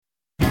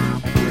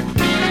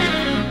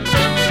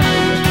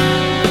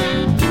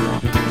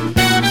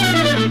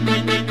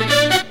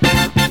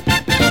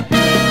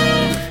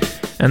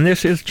And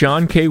this is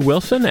John K.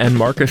 Wilson and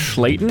Marcus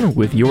Slayton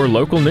with your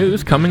local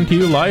news, coming to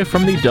you live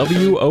from the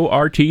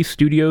WORT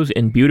studios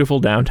in beautiful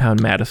downtown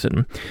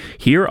Madison.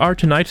 Here are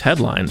tonight's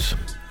headlines.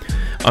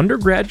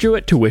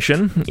 Undergraduate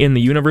tuition in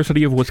the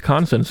University of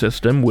Wisconsin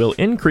system will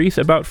increase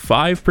about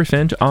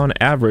 5% on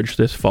average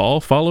this fall,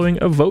 following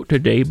a vote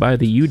today by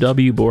the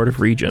UW Board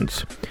of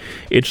Regents.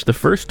 It's the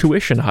first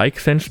tuition hike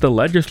since the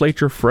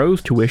legislature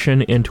froze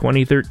tuition in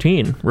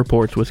 2013,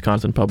 reports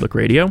Wisconsin Public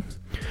Radio.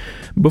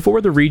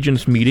 Before the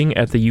Regents meeting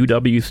at the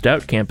UW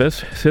Stout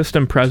campus,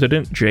 System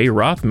President Jay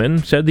Rothman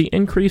said the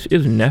increase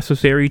is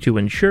necessary to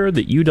ensure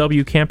that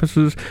UW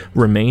campuses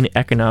remain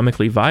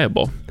economically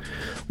viable.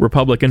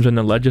 Republicans in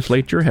the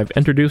legislature have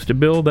introduced a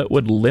bill that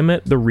would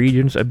limit the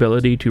Regents'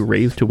 ability to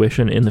raise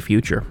tuition in the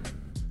future.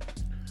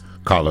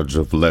 College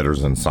of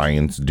Letters and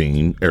Science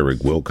Dean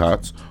Eric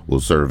Wilcox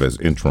will serve as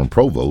interim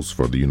provost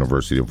for the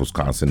University of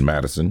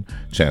Wisconsin-Madison,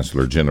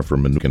 Chancellor Jennifer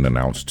Mnookin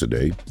announced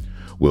today.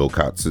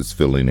 Wilcox is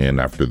filling in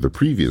after the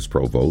previous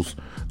provost,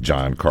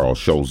 John Carl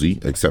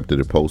Schulze, accepted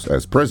a post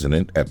as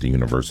president at the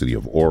University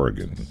of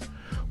Oregon.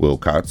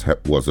 Wilcox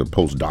was a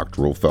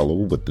postdoctoral fellow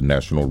with the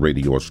National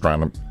Radio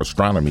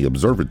Astronomy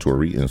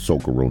Observatory in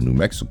Socorro, New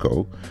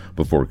Mexico,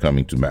 before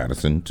coming to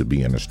Madison to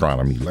be an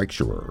astronomy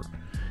lecturer.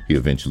 He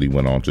eventually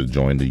went on to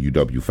join the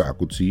UW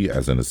faculty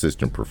as an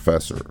assistant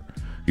professor.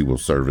 He will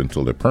serve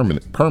until a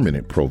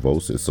permanent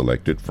provost is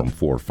selected from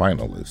 4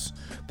 finalists.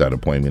 That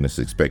appointment is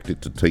expected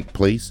to take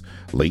place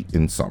late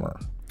in summer.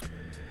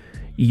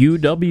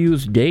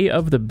 UW's Day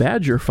of the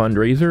Badger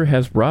fundraiser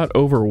has brought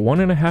over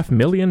 $1.5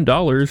 million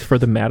for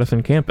the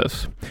Madison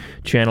campus.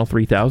 Channel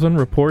 3000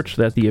 reports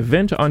that the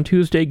event on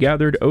Tuesday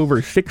gathered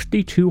over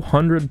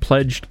 6,200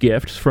 pledged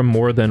gifts from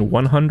more than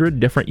 100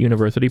 different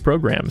university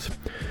programs.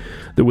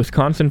 The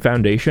Wisconsin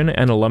Foundation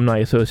and Alumni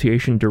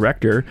Association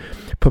Director,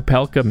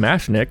 Popelka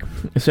Masnick,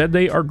 said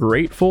they are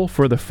grateful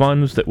for the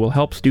funds that will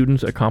help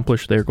students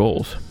accomplish their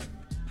goals.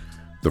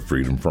 The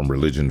Freedom from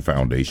Religion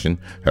Foundation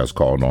has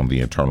called on the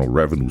Internal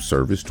Revenue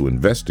Service to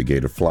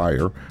investigate a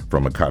flyer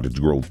from a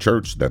Cottage Grove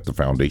church that the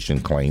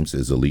foundation claims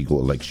is illegal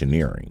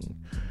electioneering.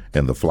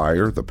 In the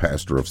flyer, the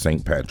pastor of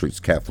St.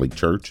 Patrick's Catholic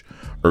Church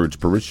urged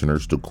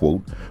parishioners to,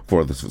 quote,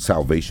 "For the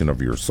salvation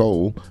of your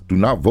soul, do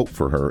not vote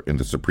for her in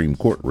the Supreme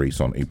Court race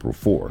on April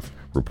 4th,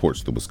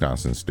 reports the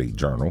Wisconsin State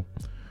Journal.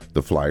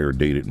 The flyer,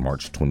 dated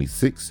March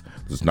 26,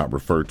 does not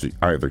refer to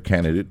either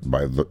candidate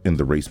in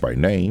the race by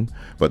name,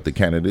 but the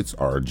candidates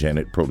are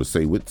Janet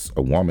Protasewicz,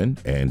 a woman,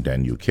 and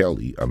Daniel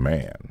Kelly, a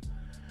man.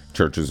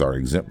 Churches are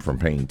exempt from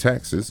paying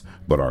taxes,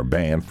 but are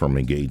banned from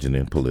engaging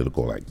in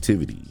political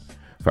activity.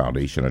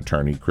 Foundation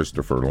attorney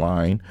Christopher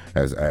Line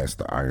has asked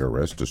the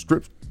IRS to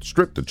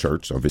strip the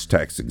church of its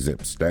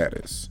tax-exempt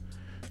status.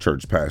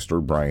 Church pastor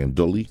Brian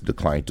Dooley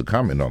declined to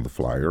comment on the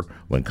flyer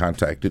when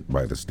contacted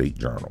by the State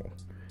Journal.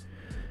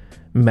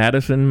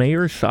 Madison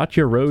Mayor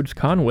Satya Rhodes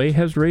Conway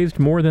has raised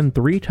more than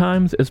 3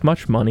 times as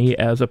much money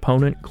as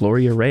opponent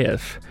Gloria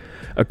Reyes.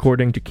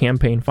 According to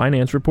campaign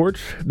finance reports,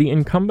 the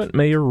incumbent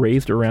mayor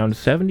raised around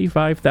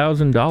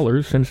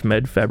 $75,000 since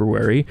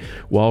mid-February,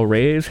 while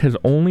Reyes has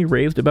only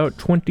raised about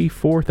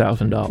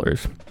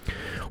 $24,000.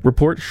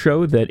 Reports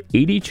show that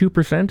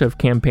 82% of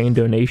campaign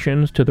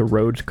donations to the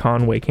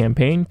Rhodes-Conway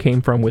campaign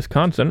came from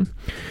Wisconsin.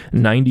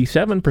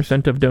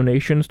 97% of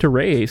donations to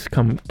Reyes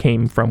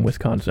came from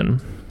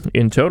Wisconsin.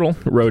 In total,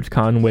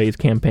 Rhodes-Conway's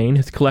campaign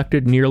has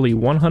collected nearly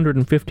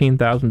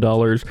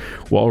 $115,000,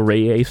 while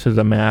Reyes has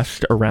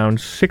amassed around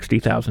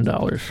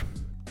 $60,000.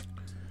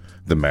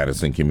 The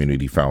Madison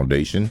Community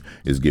Foundation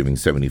is giving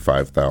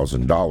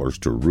 $75,000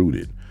 to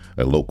Rooted,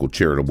 a local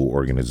charitable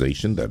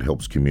organization that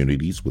helps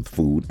communities with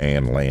food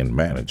and land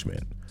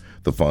management.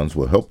 The funds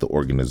will help the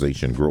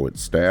organization grow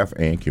its staff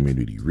and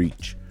community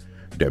reach.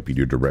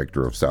 Deputy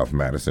Director of South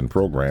Madison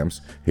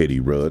Programs,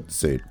 Hetty Rudd,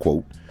 said,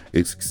 quote,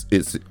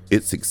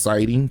 It's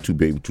exciting to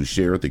be able to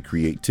share the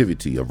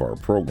creativity of our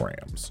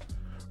programs.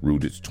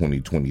 Rooted's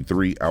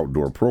 2023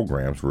 outdoor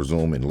programs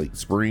resume in late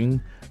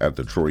spring at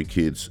the Troy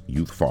Kids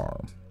Youth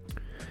Farm.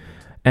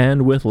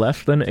 And with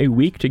less than a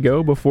week to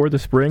go before the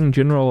spring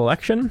general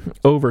election,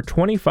 over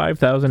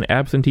 25,000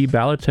 absentee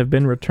ballots have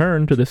been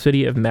returned to the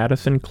City of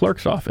Madison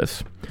Clerk's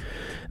office.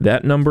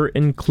 That number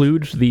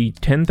includes the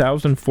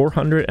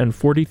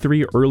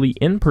 10,443 early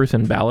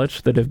in-person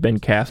ballots that have been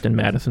cast in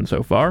Madison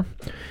so far.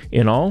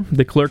 In all,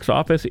 the clerk's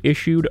office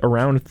issued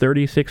around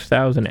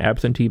 36,000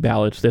 absentee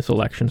ballots this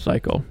election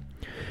cycle.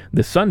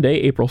 This Sunday,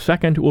 April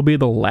 2nd, will be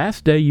the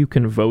last day you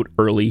can vote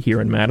early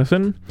here in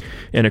Madison.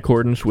 In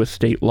accordance with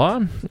state law,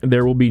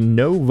 there will be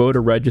no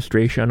voter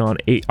registration on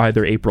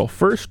either April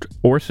 1st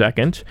or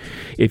 2nd.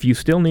 If you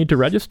still need to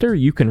register,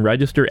 you can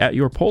register at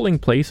your polling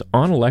place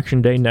on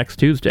Election Day next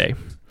Tuesday.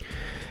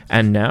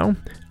 And now,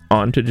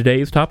 on to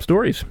today's top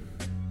stories.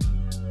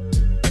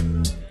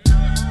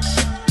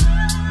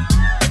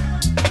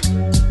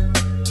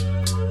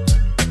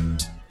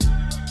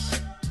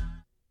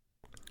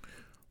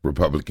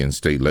 Republican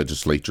state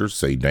legislatures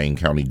say Dane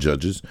County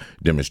judges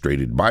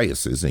demonstrated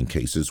biases in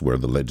cases where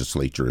the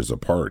legislature is a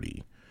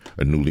party.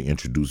 A newly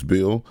introduced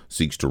bill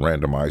seeks to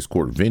randomize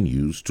court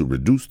venues to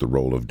reduce the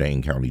role of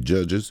Dane County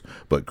judges,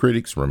 but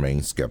critics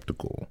remain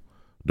skeptical.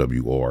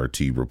 WORT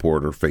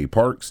reporter Faye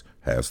Parks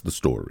has the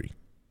story.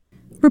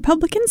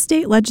 Republican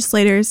state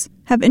legislators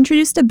have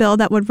introduced a bill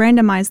that would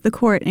randomize the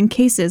court in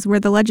cases where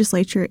the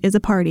legislature is a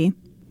party.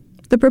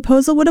 The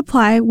proposal would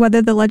apply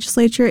whether the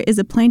legislature is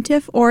a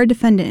plaintiff or a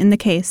defendant in the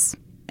case,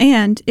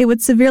 and it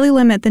would severely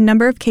limit the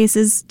number of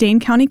cases Dane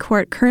County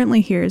Court currently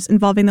hears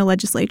involving the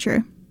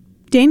legislature.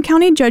 Dane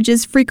County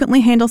judges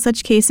frequently handle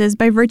such cases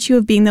by virtue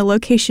of being the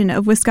location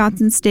of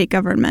Wisconsin's state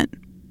government.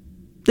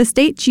 The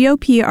state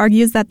GOP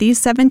argues that these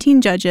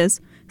 17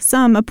 judges,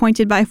 some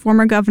appointed by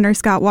former Governor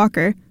Scott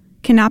Walker,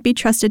 cannot be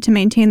trusted to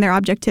maintain their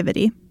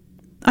objectivity.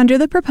 Under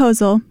the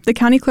proposal, the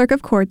county clerk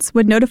of courts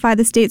would notify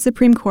the state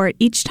Supreme Court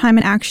each time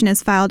an action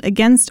is filed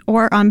against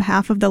or on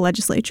behalf of the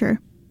legislature.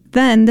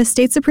 Then, the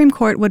state Supreme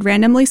Court would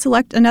randomly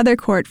select another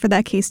court for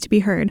that case to be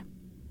heard.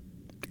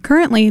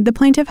 Currently, the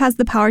plaintiff has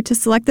the power to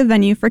select the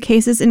venue for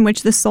cases in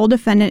which the sole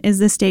defendant is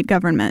the state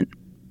government.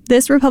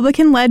 This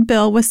Republican-led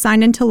bill was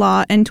signed into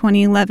law in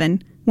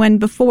 2011, when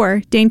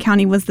before Dane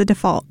County was the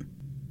default.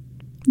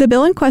 The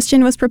bill in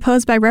question was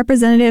proposed by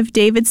Representative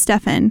David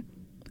Steffen,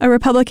 a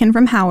Republican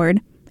from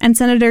Howard, and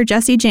Senator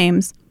Jesse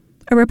James,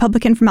 a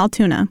Republican from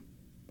Altoona.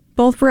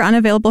 Both were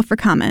unavailable for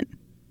comment.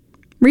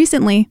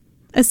 Recently,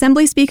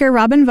 Assembly Speaker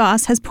Robin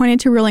Vos has pointed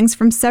to rulings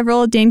from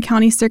several Dane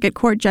County Circuit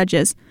Court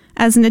judges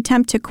as an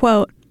attempt to,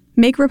 quote,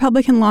 make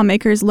Republican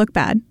lawmakers look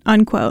bad,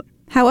 unquote.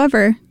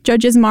 However,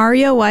 Judges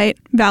Mario White,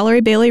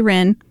 Valerie Bailey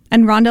Wrin,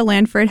 and Rhonda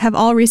Lanford have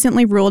all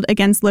recently ruled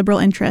against liberal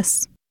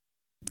interests.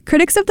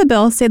 Critics of the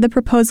bill say the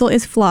proposal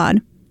is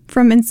flawed,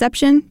 from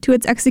inception to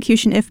its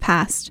execution if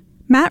passed.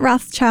 Matt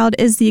Rothschild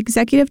is the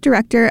executive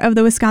director of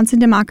the Wisconsin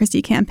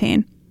Democracy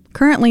Campaign,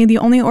 currently the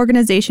only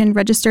organization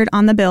registered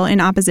on the bill in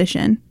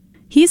opposition.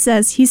 He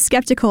says he's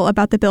skeptical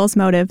about the bill's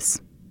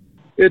motives.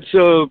 It's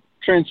a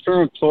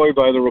transparent ploy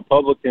by the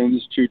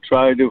Republicans to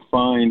try to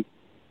find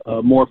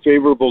more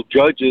favorable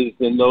judges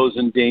than those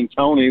in Dane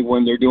County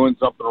when they're doing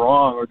something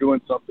wrong or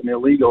doing something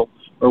illegal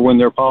or when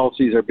their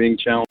policies are being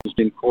challenged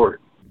in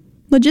court.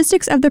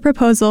 Logistics of the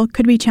proposal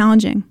could be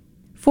challenging.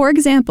 For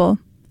example,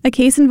 a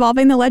case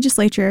involving the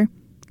legislature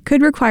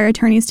could require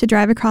attorneys to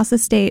drive across the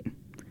state,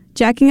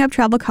 jacking up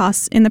travel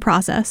costs in the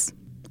process.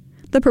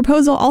 The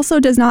proposal also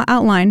does not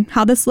outline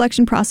how the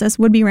selection process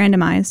would be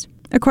randomized.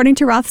 According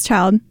to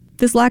Rothschild,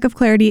 this lack of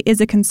clarity is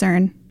a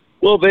concern.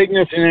 Well,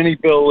 vagueness in any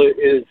bill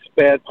is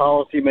bad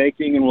policy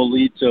making and will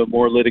lead to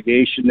more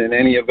litigation in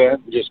any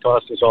event and just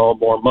cost us all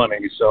more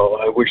money. So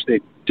I wish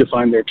they'd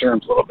define their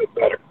terms a little bit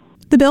better.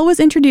 The bill was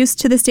introduced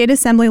to the State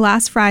Assembly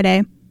last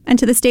Friday and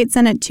to the State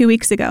Senate 2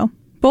 weeks ago.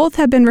 Both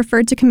have been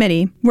referred to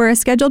committee, where a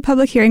scheduled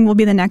public hearing will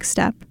be the next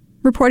step.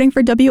 Reporting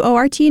for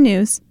WORT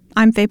News,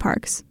 I'm Faye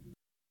Parks.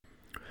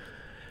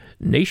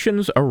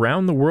 Nations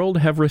around the world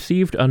have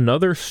received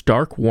another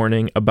stark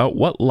warning about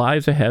what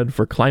lies ahead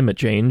for climate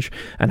change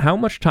and how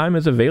much time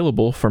is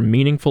available for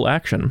meaningful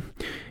action.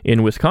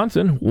 In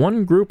Wisconsin,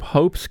 one group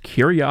hopes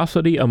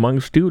curiosity among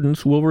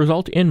students will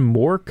result in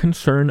more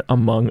concern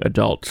among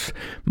adults.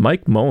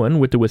 Mike Moen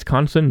with the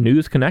Wisconsin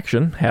News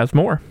Connection has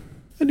more.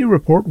 A new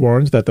report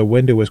warns that the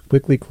window is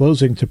quickly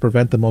closing to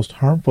prevent the most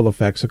harmful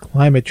effects of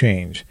climate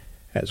change.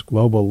 As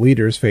global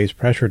leaders face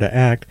pressure to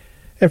act,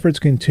 efforts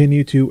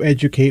continue to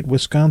educate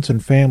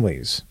Wisconsin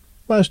families.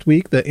 Last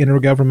week, the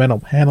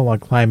Intergovernmental Panel on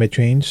Climate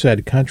Change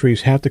said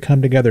countries have to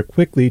come together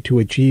quickly to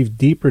achieve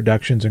deep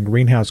reductions in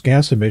greenhouse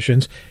gas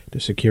emissions to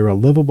secure a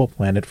livable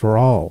planet for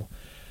all.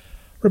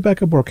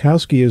 Rebecca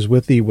Borkowski is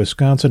with the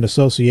Wisconsin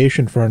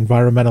Association for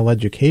Environmental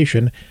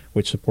Education,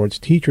 which supports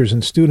teachers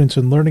and students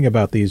in learning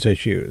about these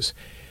issues.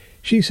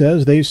 She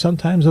says they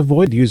sometimes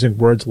avoid using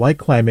words like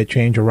climate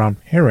change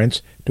around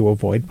parents to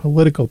avoid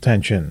political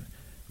tension.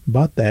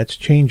 But that's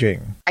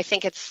changing. I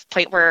think it's a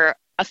point where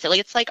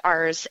affiliates like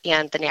ours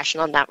and the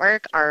national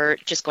network are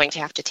just going to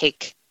have to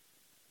take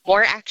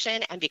more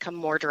action and become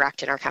more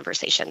direct in our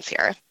conversations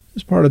here.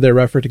 As part of their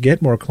effort to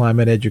get more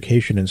climate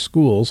education in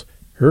schools,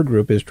 her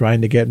group is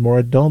trying to get more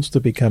adults to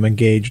become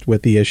engaged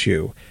with the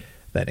issue.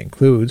 That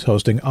includes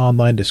hosting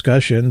online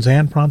discussions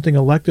and prompting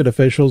elected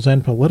officials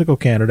and political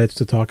candidates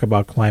to talk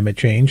about climate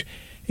change,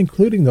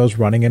 including those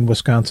running in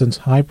Wisconsin's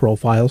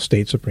high-profile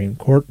state Supreme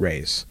Court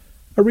race.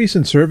 A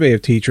recent survey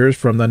of teachers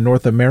from the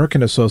North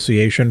American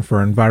Association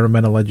for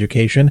Environmental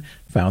Education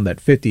found that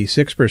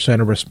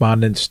 56% of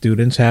respondent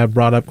students have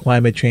brought up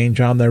climate change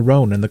on their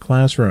own in the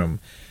classroom.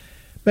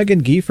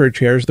 Megan Giefer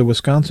chairs the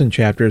Wisconsin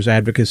chapter's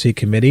advocacy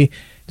committee,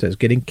 says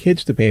getting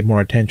kids to pay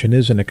more attention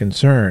isn't a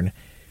concern.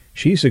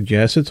 She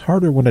suggests it's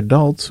harder when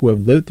adults who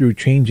have lived through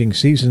changing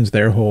seasons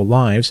their whole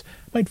lives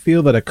might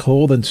feel that a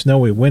cold and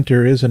snowy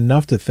winter is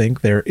enough to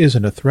think there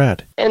isn't a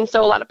threat. And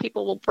so a lot of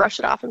people will brush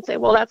it off and say,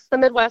 well, that's the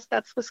Midwest,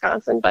 that's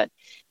Wisconsin, but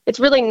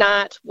it's really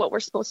not what we're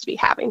supposed to be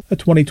having. A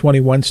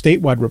 2021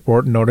 statewide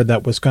report noted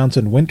that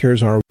Wisconsin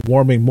winters are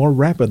warming more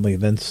rapidly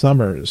than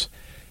summers.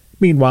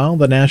 Meanwhile,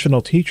 the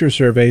National Teacher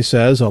Survey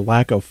says a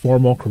lack of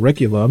formal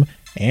curriculum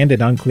and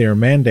an unclear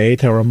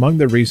mandate are among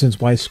the reasons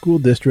why school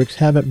districts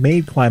haven't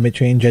made climate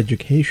change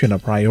education a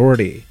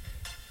priority.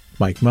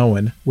 Mike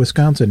Moen,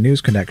 Wisconsin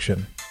News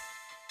Connection.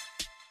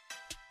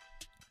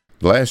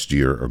 Last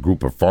year, a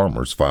group of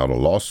farmers filed a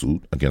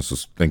lawsuit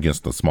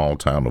against the small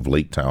town of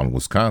Laketown,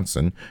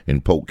 Wisconsin,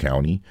 in Polk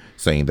County,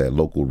 saying that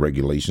local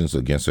regulations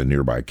against a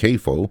nearby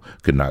CAFO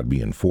could not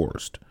be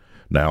enforced.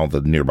 Now,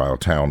 the nearby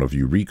town of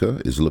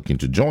Eureka is looking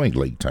to join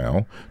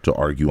Laketown to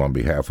argue on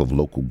behalf of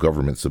local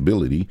government's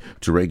ability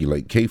to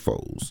regulate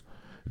CAFOs.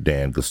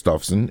 Dan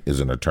Gustafson is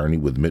an attorney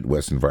with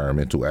Midwest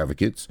Environmental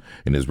Advocates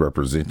and is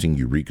representing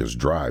Eureka's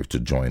drive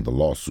to join the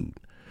lawsuit.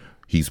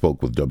 He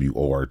spoke with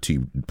WORT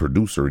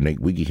producer Nate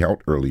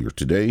Wiggyhout earlier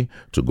today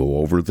to go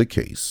over the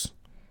case.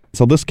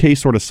 So this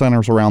case sort of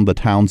centers around the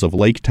towns of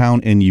Laketown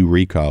and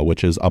Eureka,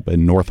 which is up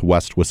in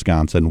northwest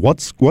Wisconsin.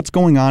 What's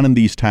going on in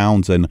these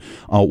towns, and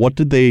what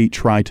did they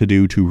try to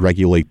do to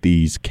regulate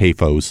these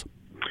CAFOs?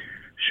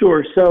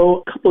 Sure.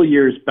 So a couple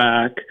years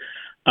back,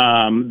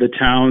 the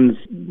towns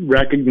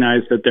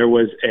recognized that there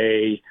was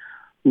a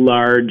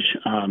large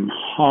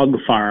hog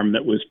farm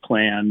that was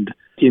planned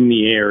in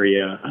the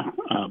area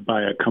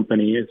by a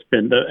company.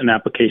 An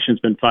application's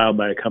been filed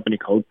by a company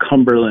called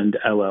Cumberland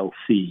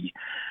LLC.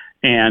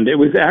 And it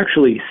was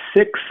actually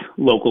 6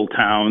 local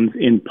towns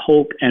in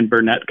Polk and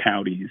Burnett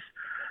counties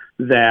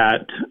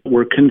that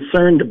were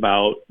concerned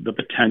about the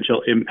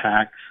potential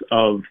impacts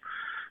of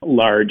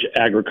large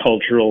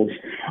agricultural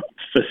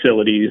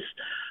facilities,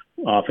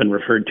 often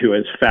referred to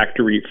as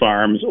factory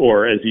farms,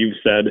 or, as you've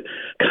said,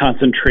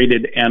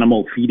 concentrated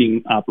animal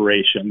feeding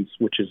operations,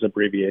 which is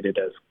abbreviated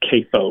as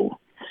CAFO.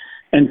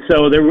 And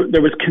so there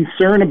was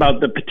concern about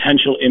the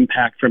potential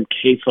impact from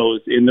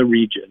CAFOs in the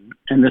region.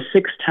 And the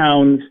 6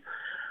 towns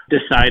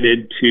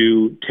decided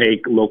to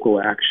take local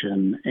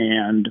action,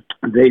 and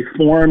they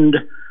formed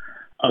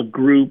a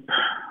group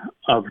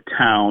of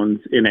towns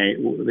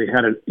they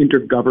had an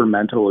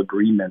intergovernmental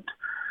agreement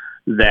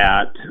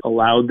that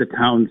allowed the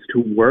towns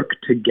to work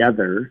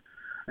together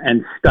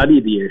and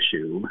study the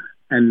issue.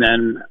 And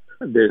then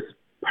this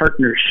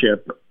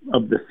partnership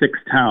of the 6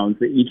 towns,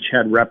 that each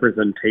had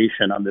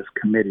representation on this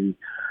committee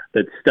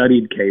that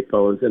studied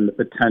CAFOs and the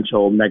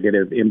potential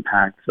negative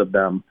impacts of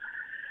them.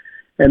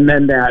 And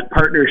then that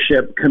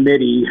partnership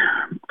committee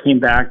came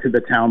back to the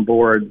town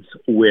boards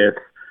with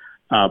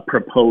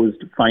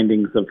proposed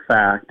findings of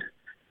fact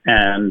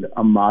and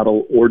a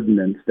model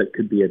ordinance that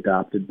could be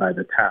adopted by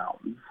the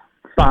towns.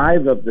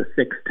 5 of the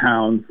 6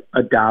 towns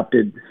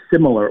adopted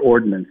similar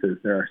ordinances.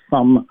 There are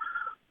some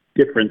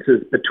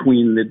differences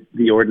between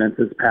the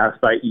ordinances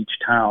passed by each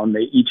town.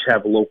 They each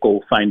have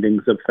local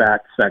findings of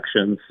fact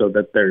sections so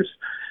that there's,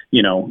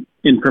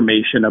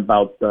 information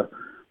about the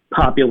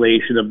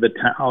population of the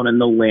town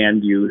and the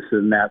land use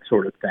and that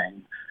sort of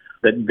thing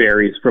that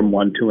varies from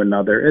one to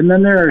another. And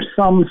then there are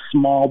some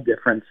small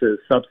differences,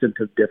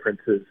 substantive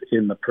differences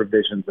in the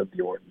provisions of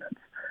the ordinance.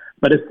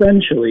 But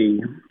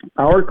essentially,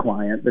 our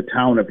client, the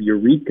town of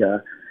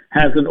Eureka,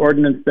 has an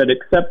ordinance that,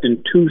 except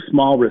in 2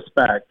 small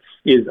respects,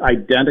 is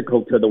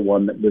identical to the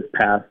one that was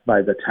passed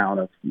by the town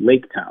of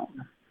Laketown.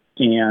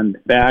 And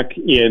back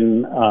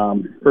in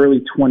early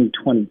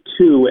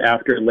 2022,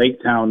 after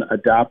Laketown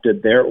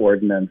adopted their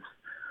ordinance,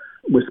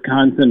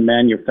 Wisconsin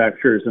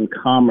Manufacturers and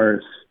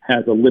Commerce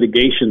has a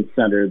litigation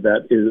center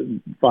that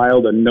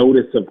filed a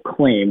notice of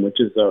claim, which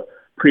is a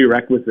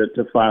prerequisite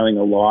to filing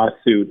a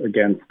lawsuit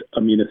against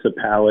a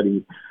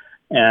municipality.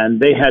 And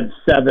they had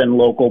 7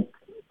 local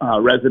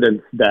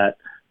residents that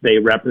they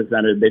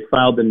represented. They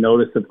filed the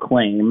notice of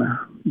claim.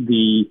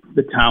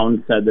 The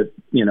town said that,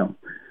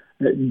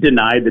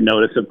 denied the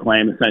notice of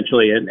claim,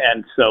 essentially.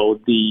 And so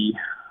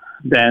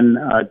then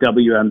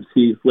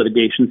WMC's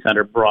litigation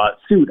center brought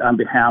suit on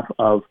behalf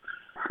of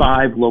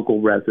 5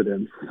 local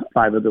residents,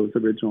 5 of those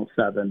original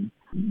 7.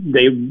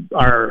 They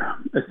are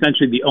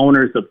essentially the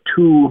owners of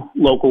 2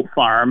 local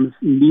farms,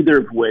 neither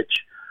of which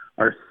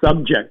are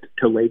subject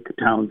to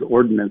Laketown's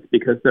ordinance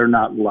because they're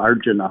not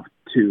large enough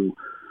to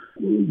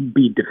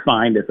be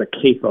defined as a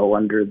CAFO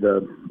under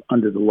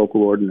the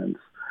local ordinance.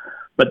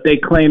 But they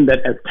claim that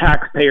as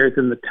taxpayers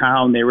in the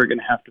town, they were going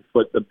to have to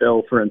foot the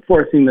bill for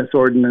enforcing this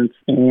ordinance,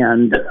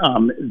 and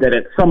that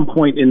at some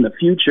point in the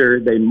future,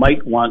 they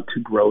might want to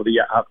grow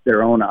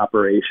their own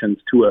operations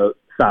to a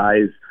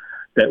size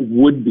that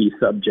would be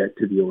subject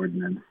to the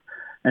ordinance.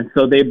 And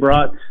so they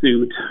brought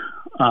suit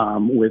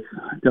with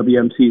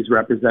WMC's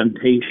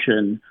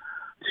representation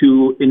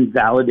to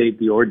invalidate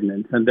the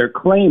ordinance. And their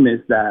claim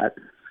is that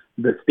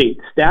the state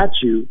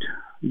statute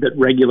that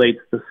regulates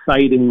the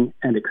siting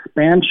and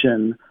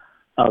expansion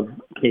of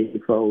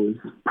CAFOs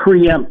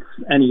preempts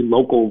any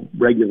local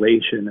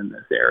regulation in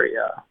this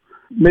area.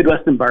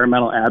 Midwest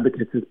Environmental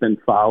Advocates has been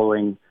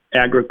following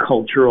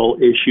agricultural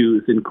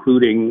issues,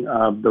 including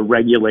the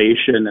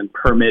regulation and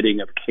permitting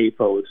of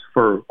CAFOs,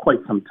 for quite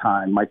some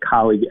time. My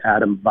colleague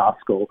Adam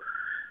Voskel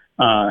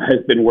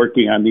has been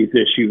working on these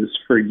issues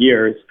for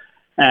years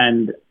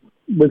and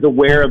was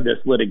aware of this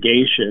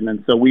litigation,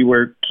 and so we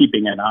were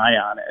keeping an eye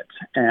on it.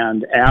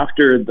 And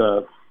after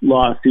the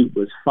lawsuit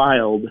was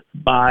filed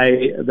by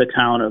the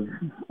town of,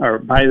 or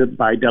by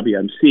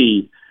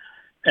WMC.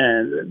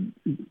 And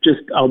just,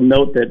 I'll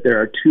note that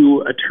there are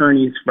two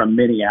attorneys from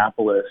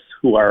Minneapolis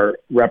who are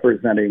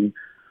representing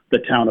the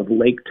town of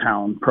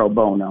Laketown pro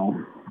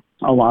bono,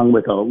 along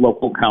with a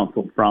local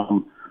counsel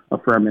from a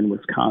firm in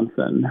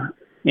Wisconsin.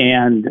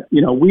 And,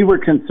 we were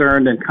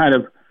concerned and kind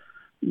of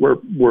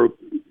we're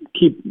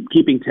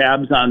keeping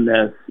tabs on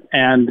this.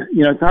 And,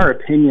 it's our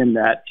opinion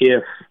that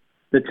if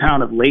the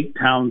town of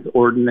Laketown's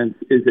ordinance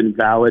is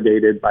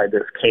invalidated by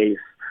this case,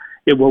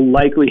 it will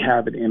likely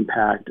have an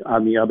impact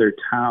on the other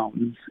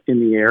towns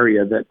in the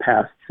area that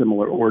passed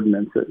similar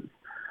ordinances.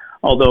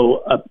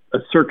 Although a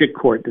circuit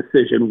court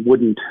decision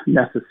wouldn't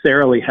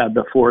necessarily have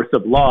the force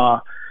of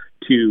law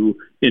to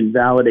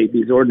invalidate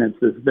these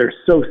ordinances, they're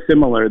so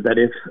similar that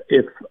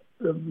if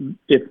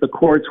the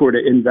courts were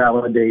to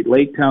invalidate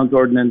Laketown's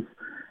ordinance,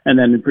 and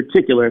then in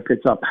particular if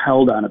it's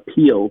upheld on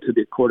appeal to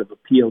the Court of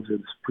Appeals or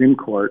the Supreme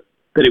Court,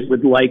 that it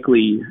would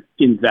likely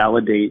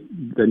invalidate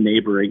the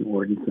neighboring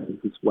ordinances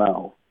as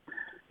well.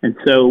 And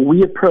so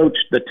we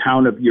approached the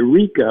town of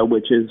Eureka,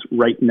 which is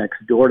right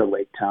next door to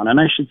Laketown. And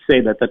I should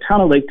say that the town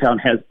of Laketown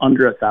has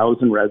under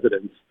 1,000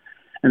 residents,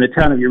 and the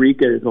town of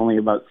Eureka is only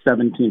about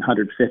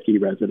 1,750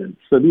 residents.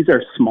 So these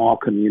are small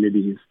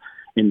communities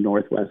in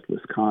northwest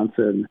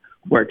Wisconsin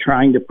who are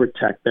trying to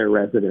protect their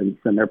residents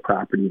and their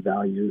property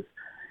values.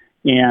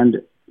 And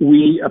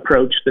we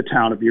approached the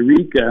town of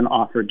Eureka and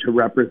offered to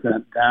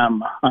represent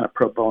them on a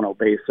pro bono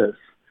basis.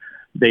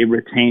 They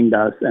retained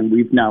us, and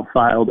we've now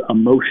filed a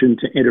motion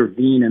to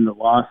intervene in the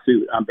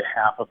lawsuit on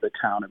behalf of the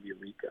town of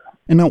Eureka.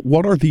 And now,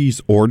 what are these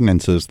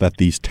ordinances that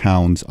these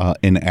towns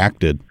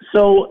enacted?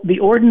 So the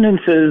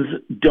ordinances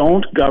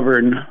don't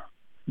govern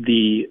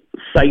the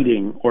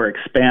siting or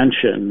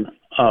expansion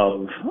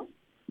of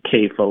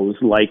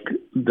CAFOs like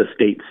the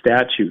state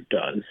statute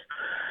does.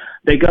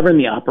 They govern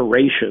the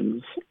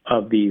operations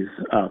of these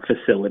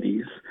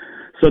facilities.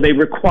 So they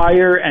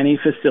require any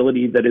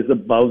facility that is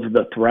above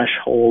the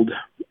threshold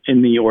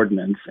in the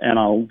ordinance. And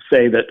I'll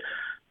say that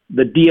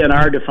the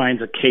DNR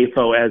defines a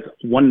CAFO as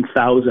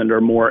 1,000 or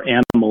more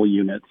animal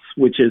units,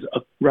 which is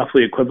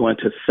roughly equivalent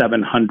to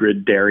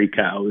 700 dairy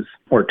cows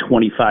or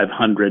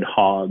 2,500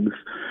 hogs.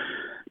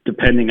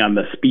 Depending on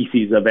the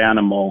species of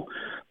animal,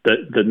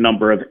 the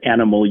number of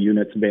animal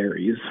units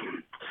varies.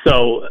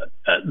 So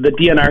the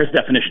DNR's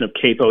definition of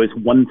CAFO is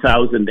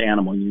 1,000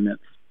 animal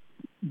units.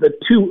 The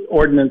two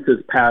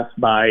ordinances passed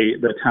by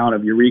the town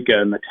of Eureka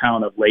and the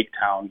town of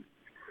Laketown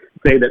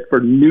say that for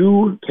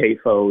new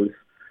CAFOs,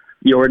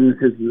 the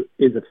ordinance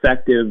is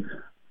effective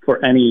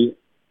for any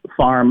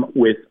farm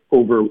with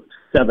over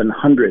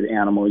 700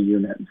 animal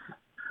units.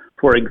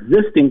 For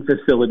existing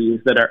facilities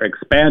that are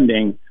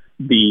expanding,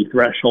 the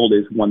threshold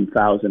is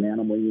 1,000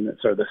 animal units,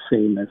 or the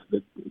same as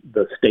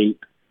the state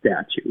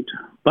statute.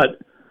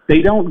 But they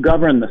don't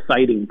govern the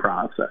siting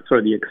process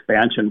or the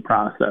expansion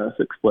process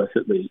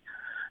explicitly.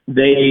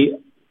 They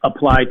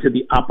apply to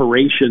the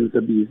operations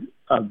of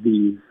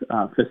these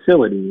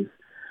facilities.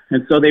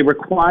 And so they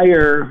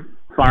require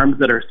farms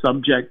that are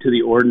subject to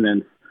the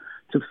ordinance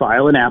to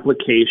file an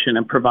application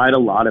and provide a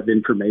lot of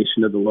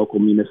information to the local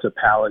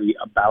municipality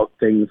about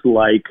things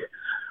like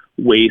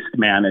waste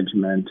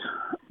management.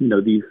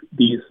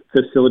 These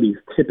facilities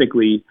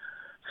typically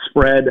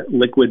spread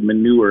liquid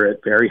manure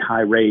at very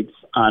high rates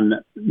on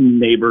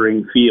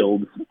neighboring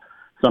fields,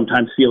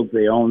 sometimes fields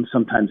they own,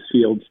 sometimes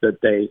fields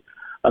that they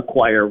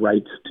acquire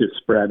rights to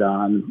spread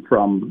on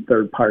from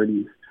third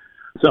parties.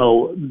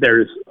 So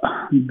there's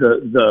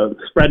the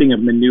spreading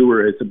of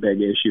manure is a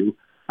big issue.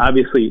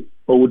 Obviously,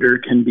 odor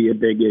can be a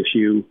big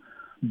issue.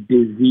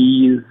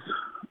 Disease,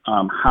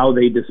 how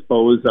they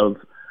dispose of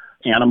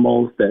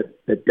animals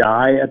that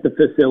die at the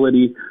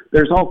facility.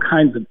 There's all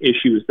kinds of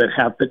issues that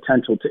have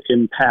potential to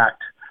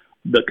impact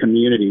the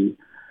community.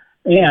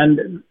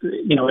 And,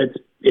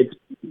 it's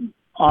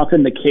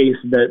often the case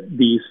that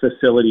these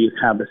facilities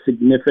have a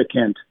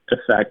significant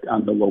effect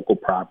on the local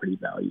property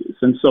values.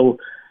 And so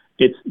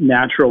it's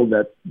natural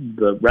that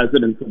the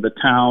residents of the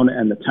town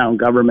and the town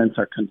governments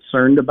are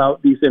concerned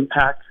about these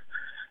impacts,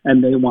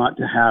 and they want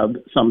to have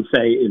some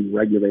say in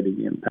regulating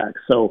the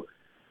impacts. So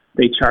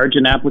they charge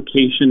an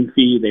application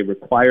fee. They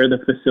require the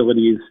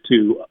facilities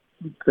to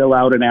fill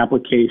out an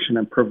application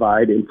and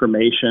provide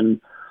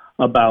information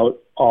about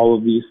all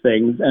of these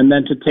things, and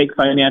then to take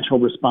financial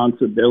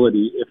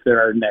responsibility if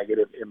there are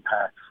negative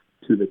impacts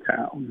to the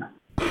town.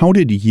 How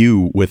did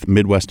you, with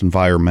Midwest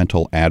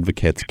Environmental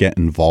Advocates, get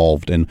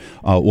involved, and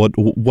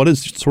what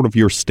is sort of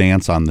your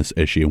stance on this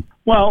issue?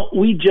 Well,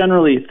 we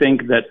generally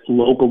think that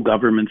local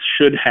governments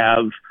should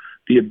have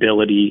the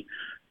ability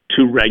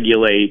to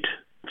regulate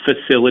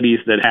facilities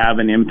that have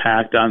an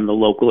impact on the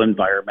local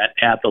environment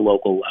at the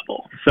local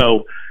level.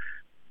 So,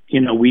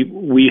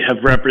 we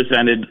have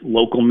represented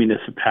local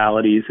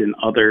municipalities in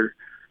other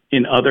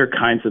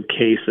kinds of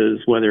cases,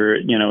 whether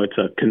it's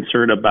a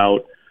concern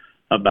about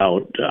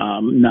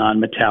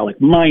non-metallic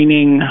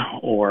mining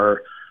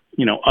or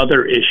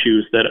other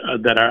issues that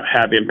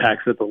have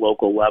impacts at the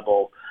local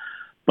level.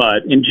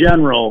 But in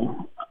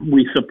general,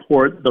 we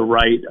support the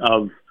right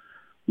of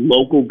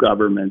local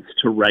governments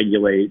to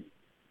regulate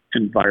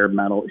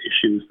environmental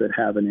issues that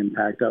have an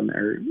impact on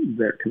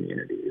their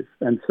communities.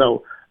 And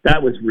so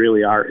that was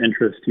really our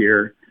interest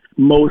here.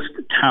 Most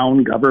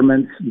town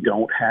governments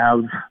don't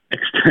have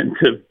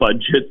extensive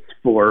budgets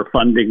for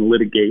funding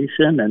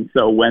litigation. And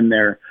so when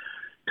they're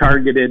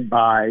targeted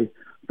by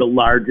the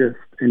largest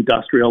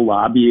industrial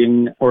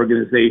lobbying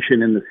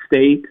organization in the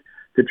state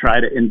to try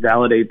to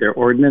invalidate their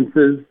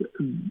ordinances,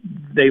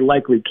 they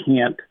likely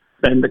can't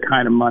spend the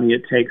kind of money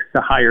it takes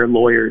to hire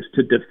lawyers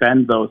to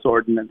defend those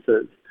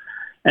ordinances.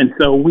 And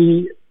so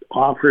we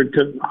offered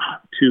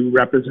to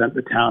represent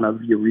the town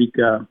of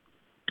Eureka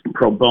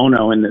pro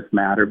bono in this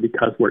matter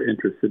because we're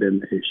interested in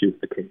the issues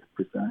the case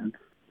presents.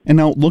 And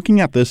now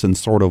looking at this in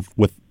sort of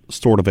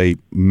a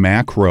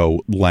macro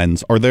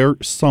lens, are there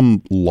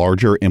some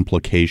larger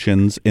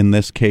implications in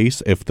this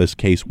case if this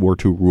case were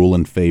to rule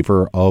in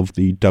favor of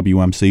the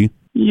WMC?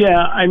 Yeah,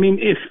 I mean,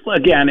 if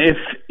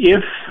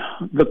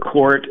the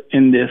court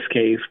in this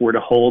case were to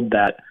hold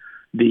that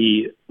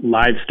the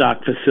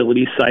livestock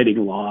facility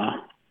siting law,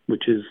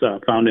 which is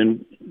found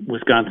in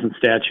Wisconsin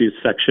Statute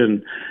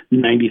Section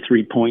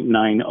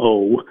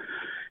 93.90,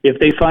 if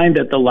they find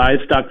that the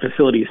livestock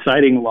facility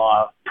siting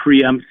law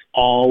preempts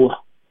all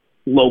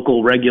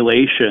local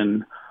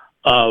regulation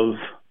of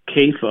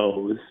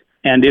CAFOs,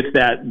 and if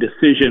that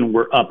decision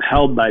were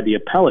upheld by the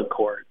appellate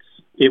courts,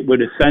 it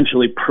would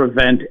essentially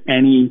prevent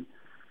any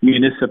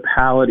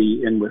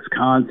municipality in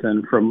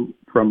Wisconsin from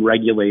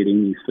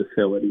regulating these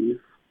facilities.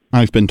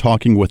 I've been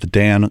talking with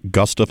Dan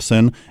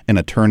Gustafson, an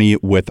attorney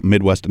with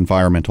Midwest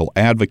Environmental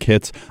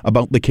Advocates,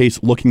 about the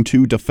case looking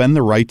to defend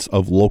the rights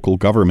of local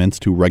governments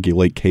to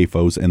regulate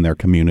CAFOs in their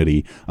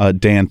community.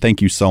 Dan,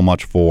 thank you so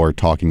much for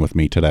talking with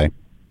me today.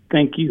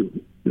 Thank you,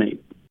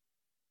 Nate.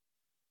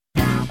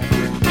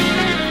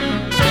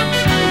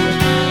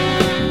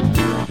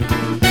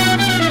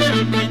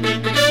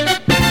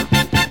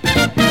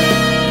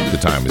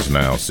 The time is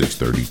now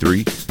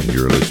 6:33, and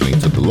you're listening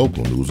to the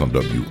local news on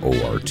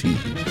WORT.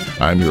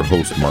 I'm your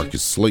host,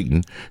 Marcus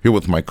Slayton, here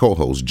with my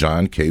co-host,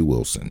 John K.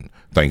 Wilson.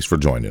 Thanks for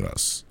joining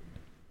us.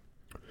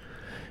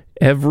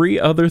 Every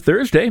other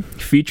Thursday,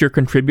 feature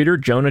contributor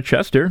Jonah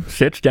Chester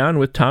sits down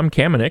with Tom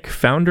Kamenik,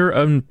 founder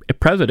and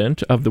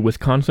president of the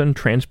Wisconsin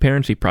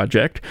Transparency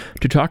Project,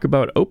 to talk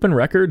about open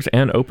records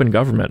and open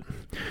government.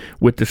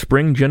 With the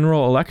spring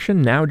general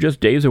election now just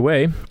days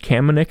away,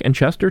 Kamenik and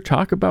Chester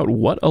talk about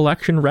what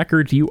election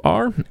records you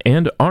are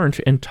and aren't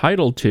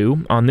entitled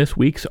to on this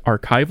week's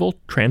archival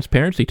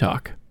Transparency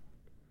Talk.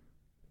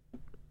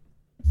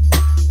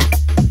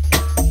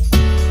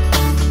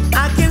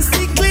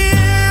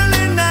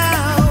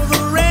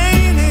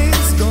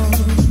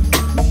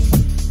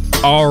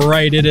 All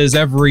right, it is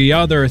every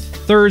other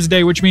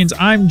Thursday, which means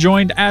I'm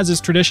joined, as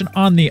is tradition,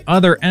 on the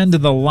other end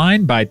of the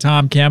line by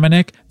Tom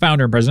Kamenik,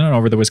 founder and president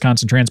over the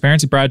Wisconsin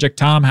Transparency Project.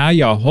 Tom, how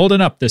you holding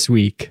up this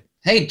week?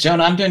 Hey,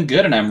 Jonah, I'm doing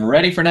good, and I'm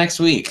ready for next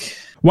week.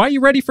 Why are you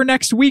ready for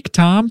next week,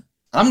 Tom?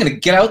 I'm going to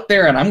get out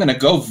there, and I'm going to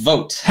go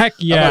vote. Heck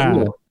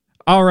yeah.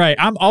 All right,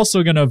 I'm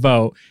also going to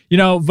vote. You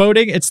know,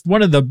 voting, it's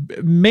one of the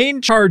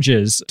main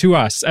charges to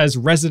us as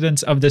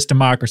residents of this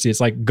democracy. It's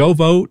like, go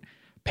vote,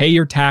 pay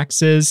your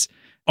taxes,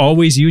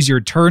 always use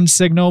your turn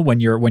signal when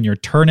you're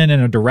turning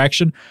in a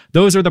direction.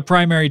 Those are the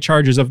primary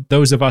charges of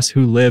those of us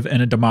who live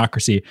in a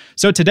democracy.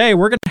 So today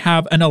we're going to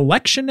have an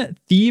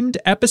election-themed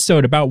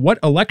episode about what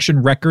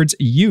election records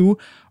you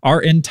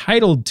are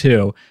entitled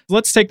to.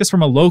 Let's take this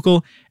from a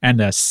local and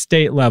a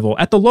state level.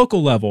 At the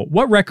local level,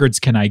 what records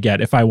can I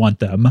get if I want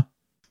them?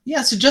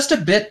 Yeah, so just a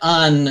bit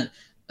on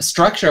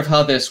structure of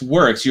how this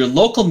works. Your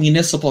local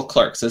municipal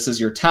clerks, this is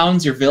your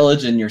towns, your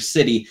village, and your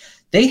city,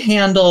 they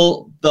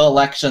handle the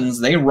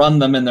elections, they run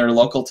them in their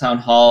local town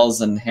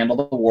halls and handle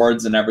the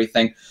wards and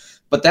everything.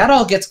 But that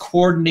all gets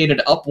coordinated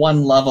up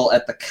one level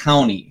at the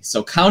county.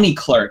 So county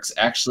clerks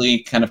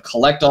actually kind of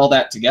collect all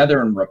that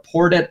together and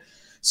report it.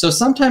 So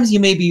sometimes you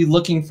may be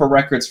looking for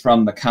records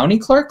from the county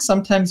clerk,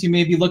 sometimes you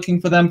may be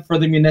looking for them for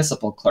the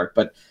municipal clerk.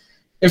 But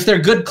if they're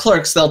good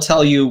clerks, they'll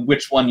tell you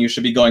which one you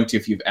should be going to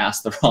if you've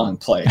asked the wrong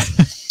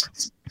place.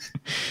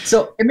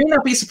 So it may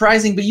not be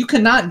surprising, but you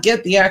cannot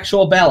get the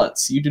actual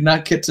ballots. You do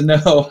not get to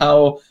know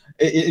how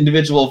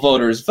individual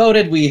voters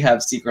voted. We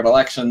have secret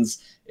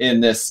elections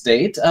in this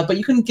state, but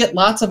you can get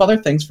lots of other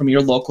things from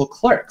your local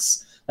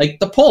clerks, like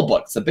the poll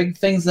books, the big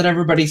things that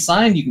everybody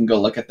signed. You can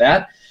go look at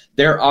that.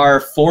 There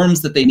are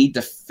forms that they need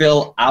to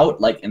fill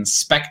out, like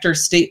inspector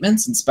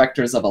statements,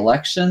 inspectors of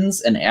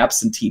elections, and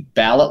absentee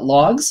ballot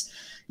logs.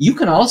 You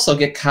can also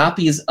get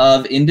copies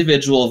of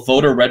individual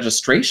voter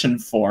registration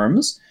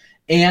forms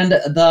and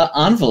the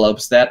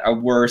envelopes that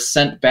were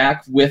sent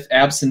back with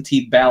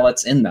absentee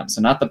ballots in them. So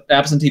not the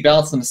absentee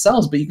ballots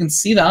themselves, but you can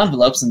see the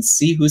envelopes and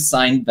see who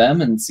signed them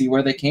and see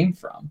where they came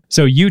from.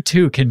 So you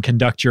too can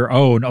conduct your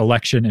own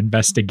election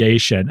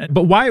investigation.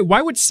 But why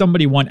would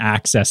somebody want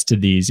access to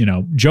these? You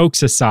know,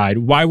 jokes aside,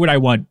 why would I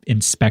want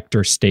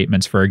inspector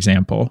statements, for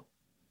example?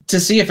 To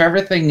see if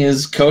everything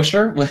is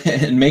kosher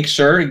and make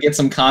sure, get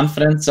some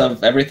confidence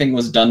of everything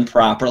was done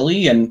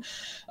properly. And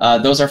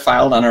Those are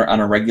filed on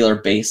a regular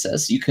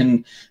basis. You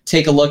can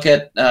take a look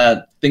at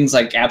things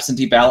like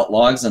absentee ballot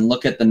logs and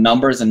look at the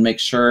numbers and make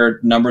sure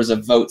numbers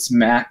of votes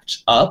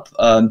match up.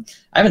 I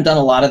haven't done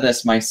a lot of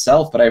this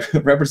myself, but I've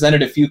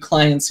represented a few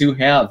clients who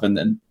have, and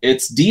then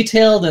it's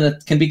detailed and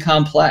it can be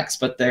complex,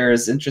 but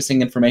there's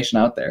interesting information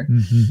out there.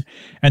 Mm-hmm.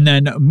 And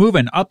then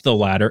moving up the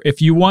ladder,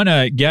 if you want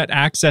to get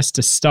access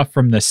to stuff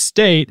from the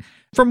state,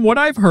 from what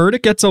I've heard,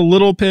 it gets a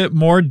little bit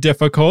more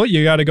difficult.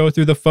 You got to go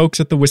through the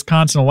folks at the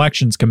Wisconsin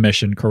Elections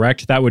Commission,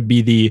 correct? That would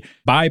be the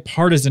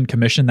bipartisan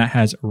commission that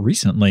has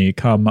recently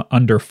come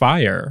under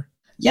fire.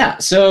 Yeah,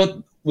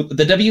 so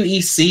the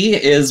WEC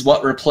is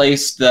what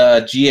replaced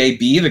the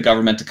GAB, the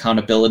Government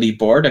Accountability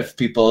Board. If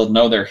people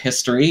know their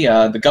history,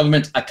 the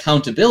Government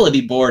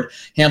Accountability Board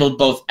handled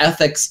both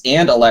ethics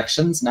and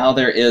elections. Now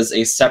there is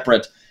a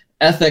separate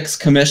Ethics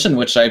Commission,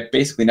 which I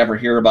basically never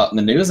hear about in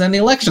the news, and the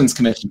Elections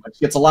Commission, which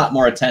gets a lot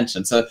more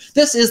attention. So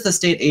this is the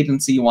state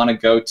agency you want to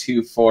go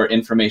to for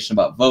information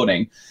about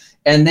voting.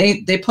 And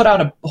they put out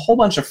a whole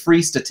bunch of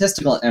free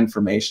statistical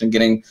information,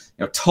 getting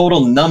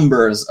total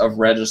numbers of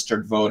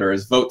registered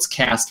voters, votes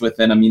cast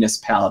within a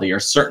municipality or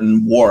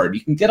certain ward.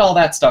 You can get all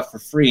that stuff for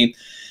free.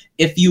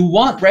 If you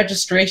want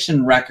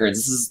registration records,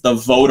 this is the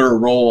voter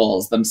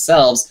rolls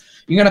themselves,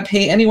 you're going to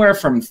pay anywhere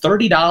from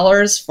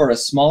 $30 for a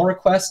small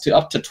request to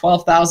up to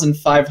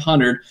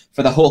 $12,500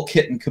 for the whole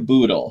kit and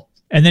caboodle.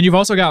 And then you've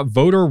also got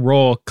voter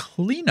roll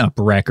cleanup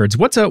records.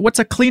 What's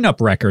a cleanup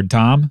record,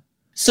 Tom?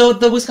 So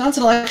the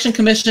Wisconsin Election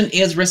Commission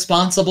is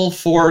responsible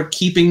for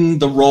keeping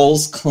the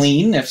rolls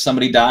clean. If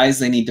somebody dies,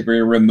 they need to be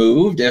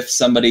removed. If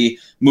somebody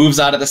moves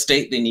out of the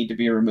state, they need to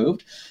be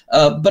removed.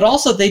 But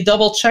also they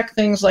double check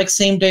things like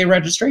same-day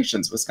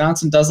registrations.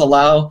 Wisconsin does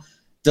allow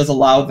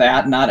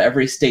that. Not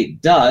every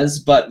state does,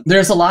 but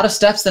there's a lot of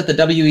steps that the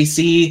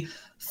WEC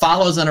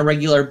follows on a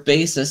regular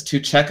basis to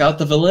check out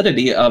the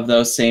validity of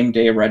those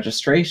same-day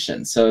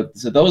registrations. So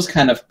those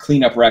kind of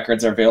cleanup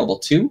records are available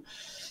too.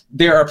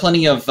 There are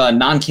plenty of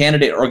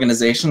non-candidate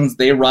organizations.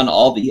 They run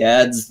all the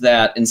ads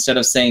that instead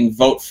of saying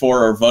vote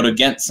for or vote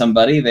against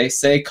somebody, they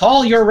say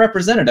call your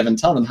representative and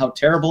tell them how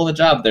terrible of a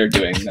job they're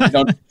doing. They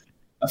don't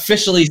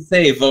officially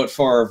say vote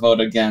for or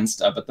vote against,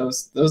 but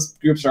those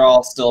groups are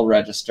all still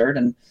registered.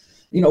 And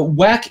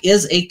WEC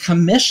is a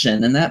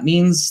commission, and that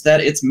means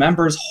that its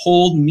members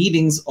hold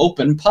meetings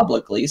open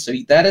publicly. So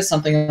that is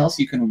something else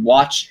you can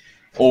watch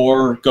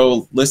or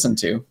go listen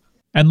to.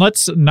 And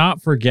let's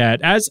not forget,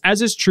 as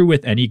is true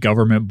with any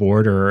government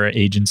board or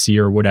agency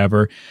or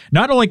whatever,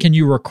 not only can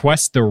you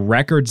request the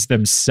records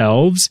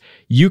themselves,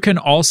 you can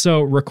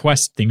also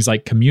request things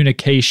like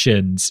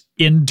communications,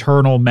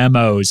 internal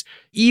memos,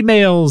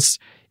 emails.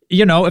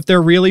 If they're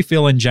really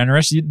feeling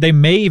generous, they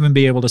may even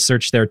be able to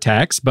search their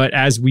text. But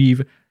as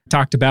we've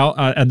talked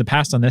about in the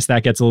past on this,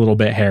 that gets a little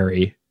bit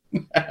hairy.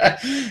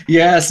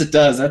 Yes, it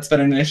does. That's been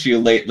an issue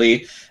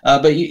lately.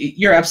 But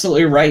you're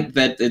absolutely right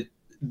that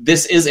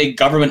this is a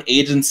government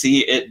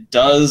agency. It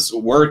does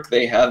work.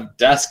 They have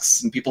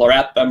desks and people are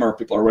at them, or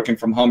people are working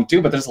from home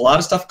too. But there's a lot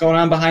of stuff going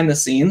on behind the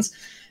scenes,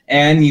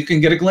 and you can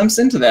get a glimpse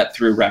into that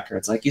through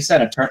records. Like you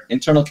said,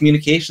 internal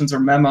communications or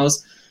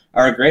memos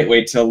are a great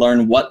way to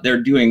learn what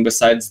they're doing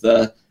besides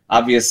the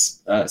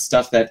obvious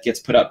stuff that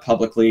gets put up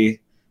publicly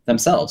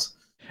themselves.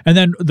 And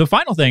then the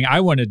final thing I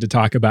wanted to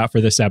talk about for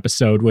this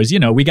episode was,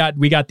 we got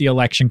the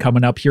election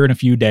coming up here in a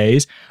few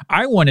days.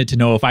 I wanted to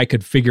know if I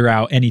could figure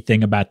out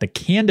anything about the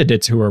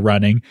candidates who are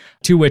running,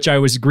 to which I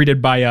was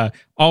greeted by a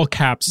all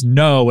caps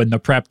no in the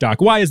prep doc.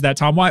 Why is that,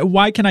 Tom?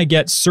 Why can I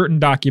get certain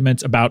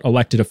documents about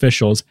elected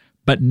officials,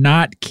 but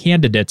not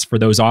candidates for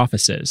those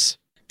offices?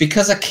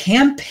 Because a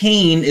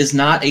campaign is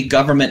not a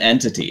government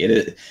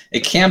entity. A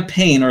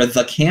campaign, or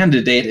the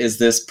candidate, is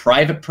this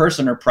private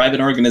person or private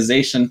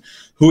organization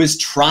who is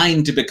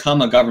trying to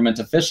become a government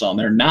official, and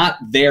they're not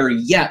there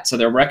yet, so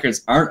their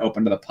records aren't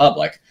open to the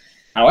public.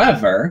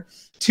 However,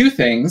 two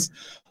things.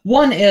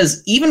 One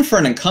is, even for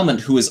an incumbent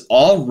who is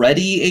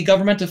already a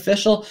government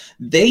official,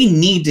 they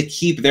need to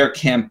keep their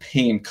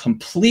campaign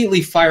completely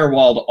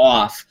firewalled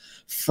off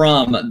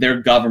from their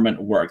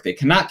government work. They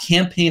cannot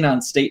campaign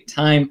on state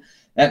time.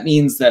 That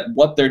means that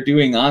what they're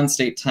doing on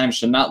state time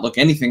should not look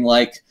anything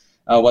like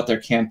what their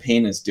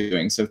campaign is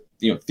doing. So,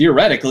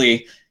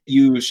 theoretically,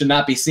 you should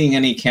not be seeing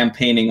any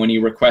campaigning when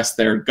you request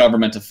their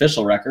government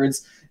official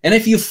records. And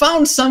if you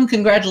found some,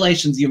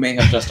 congratulations, you may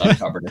have just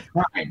uncovered a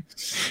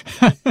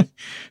crime.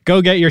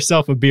 Go get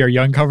yourself a beer.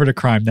 You uncovered a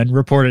crime, then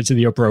report it to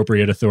the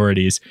appropriate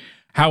authorities.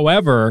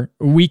 However,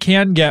 we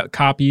can get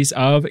copies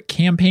of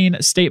campaign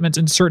statements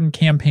and certain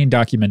campaign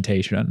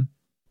documentation.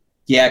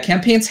 Yeah,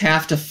 campaigns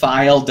have to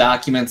file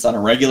documents on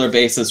a regular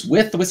basis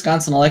with the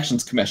Wisconsin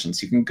Elections Commission.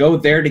 So you can go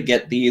there to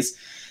get these.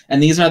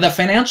 And these are the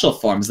financial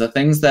forms, the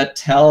things that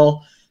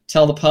tell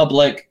the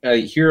public,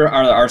 here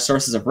are our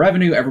sources of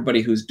revenue,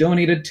 everybody who's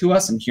donated to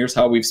us, and here's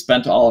how we've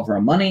spent all of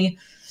our money.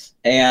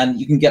 And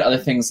you can get other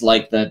things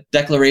like the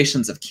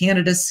declarations of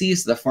candidacy,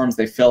 so the forms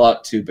they fill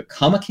out to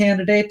become a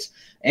candidate,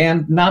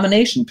 and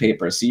nomination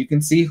papers, so you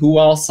can see who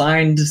all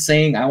signed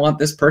saying, I want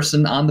this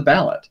person on the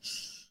ballot.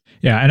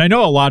 Yeah, and I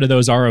know a lot of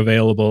those are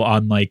available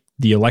on like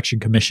the Election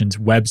Commission's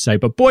website,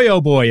 but boy, oh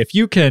boy, if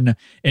you can,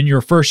 in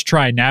your first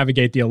try,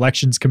 navigate the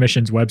Elections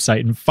Commission's website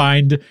and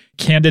find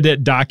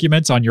candidate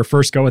documents on your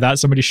first go without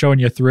somebody showing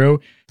you through,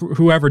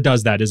 whoever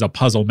does that is a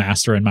puzzle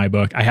master in my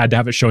book. I had to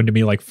have it shown to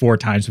me like 4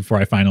 times before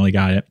I finally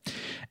got it.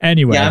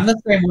 Anyway. Yeah, I'm the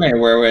same way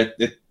where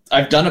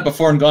I've done it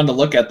before and gone to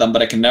look at them,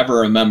 but I can never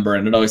remember,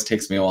 and it always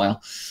takes me a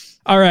while.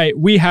 All right,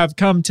 we have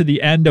come to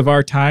the end of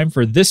our time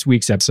for this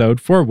week's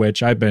episode, for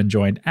which I've been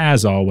joined,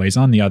 as always,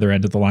 on the other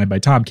end of the line by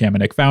Tom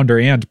Kamenik, founder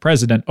and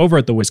president over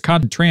at the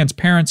Wisconsin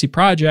Transparency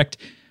Project.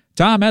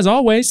 Tom, as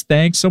always,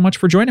 thanks so much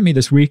for joining me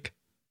this week.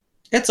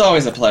 It's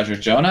always a pleasure,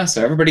 Jonah.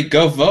 So everybody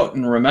go vote,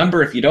 and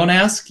remember, if you don't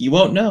ask, you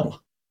won't know.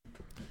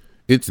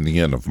 It's the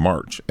end of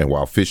March, and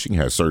while fishing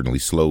has certainly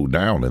slowed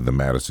down in the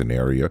Madison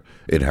area,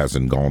 it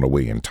hasn't gone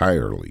away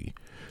entirely.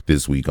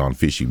 This week on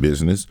Fishy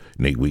Business,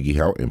 Nate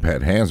Wiegehout and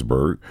Pat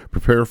Hansberg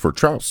prepare for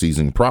trout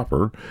season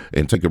proper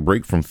and take a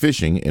break from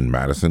fishing in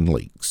Madison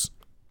lakes.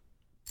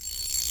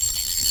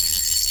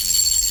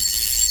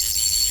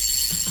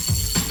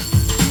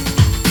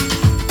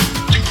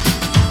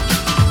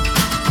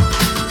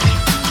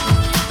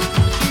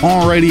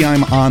 Alrighty,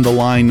 I'm on the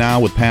line now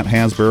with Pat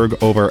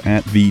Hansberg over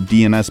at the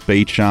DNS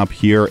Bait Shop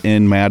here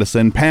in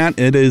Madison. Pat,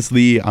 it is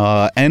the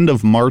end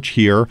of March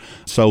here,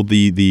 so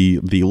the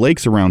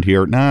lakes around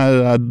here,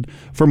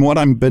 from what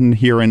I've been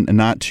hearing,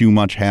 not too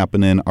much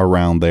happening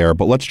around there.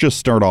 But let's just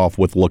start off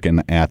with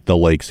looking at the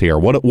lakes here.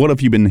 What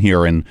have you been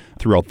hearing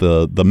throughout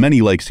the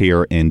many lakes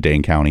here in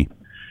Dane County?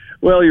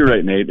 Well, you're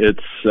right, Nate. It's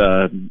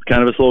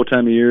kind of a slow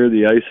time of year.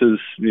 The ice has,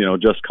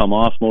 just come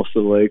off most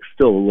of the lakes.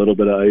 Still a little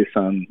bit of ice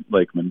on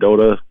Lake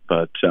Mendota,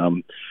 but so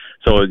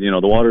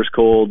the water's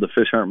cold. The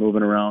fish aren't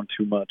moving around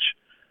too much.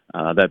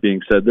 That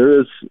being said,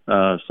 there is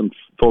some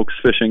folks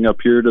fishing up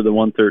here to the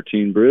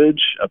 113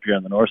 bridge up here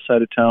on the north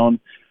side of town,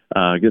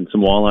 getting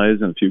some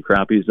walleyes and a few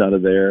crappies out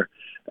of there.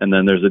 And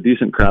then there's a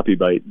decent crappie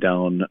bite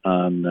down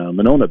on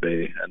Monona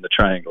Bay and the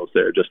triangles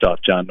there just off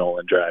John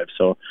Nolan Drive.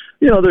 So,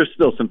 there's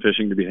still some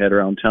fishing to be had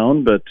around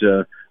town, but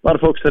a lot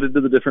of folks headed to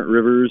the different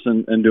rivers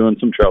and doing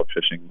some trout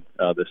fishing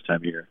this time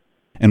of year.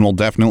 And we'll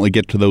definitely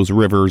get to those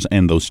rivers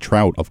and those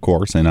trout, of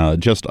course,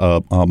 in just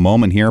a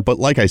moment here. But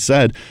like I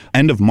said,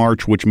 end of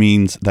March, which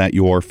means that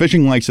your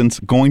fishing license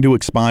going to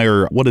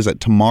expire,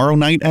 tomorrow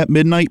night at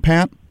midnight,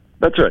 Pat?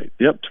 That's right.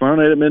 Yep, tomorrow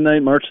night at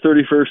midnight, March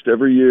 31st,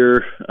 every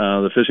year,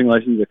 the fishing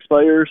license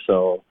expires.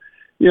 So,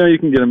 you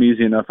can get them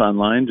easy enough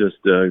online. Just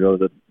go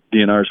to the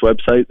DNR's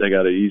website. They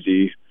got an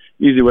easy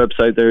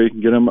website there. You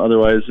can get them.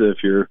 Otherwise, if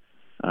you're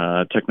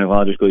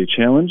technologically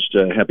challenged,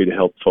 happy to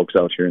help folks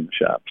out here in the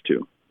shop,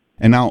 too.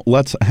 And now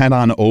let's head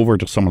on over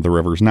to some of the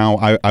rivers. Now,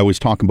 I was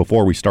talking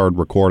before we started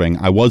recording.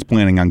 I was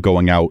planning on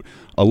going out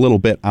a little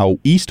bit out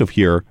east of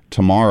here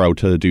tomorrow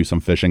to do some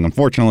fishing.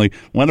 Unfortunately,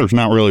 weather's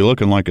not really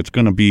looking like it's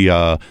going to be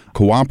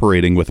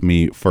cooperating with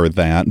me for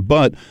that.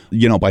 But,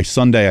 by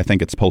Sunday, I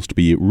think it's supposed to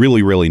be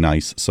really, really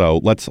nice. So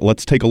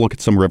let's take a look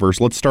at some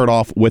rivers. Let's start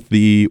off with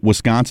the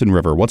Wisconsin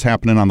River. What's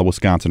happening on the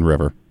Wisconsin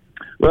River?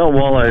 Well,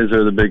 walleyes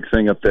are the big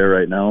thing up there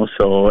right now.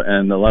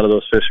 And a lot of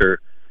those fish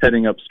are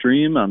heading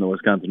upstream on the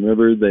Wisconsin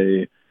River.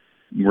 They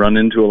run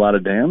into a lot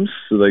of dams,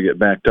 so they get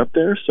backed up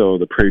there. So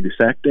the Prairie du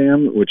Sac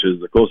Dam, which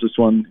is the closest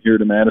one here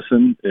to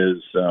Madison, is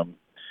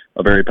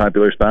a very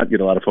popular spot.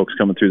 Get a lot of folks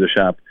coming through the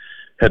shop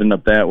heading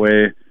up that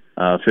way,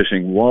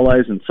 fishing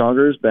walleyes and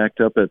saugers backed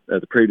up at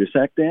the Prairie du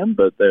Sac Dam.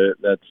 But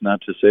that's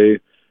not to say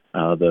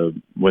the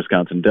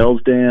Wisconsin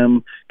Dells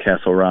Dam,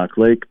 Castle Rock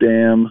Lake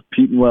Dam,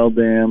 Petenwell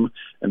Dam,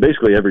 and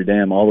basically every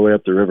dam all the way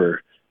up the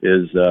river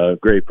is a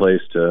great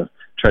place to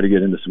try to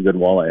get into some good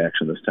walleye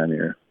action this time of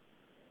year.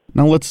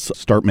 Now let's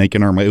start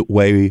making our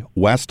way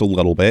west a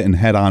little bit and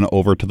head on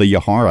over to the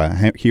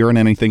Yahara. Hearing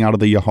anything out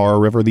of the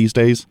Yahara River these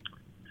days?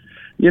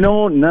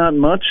 Not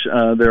much.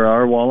 There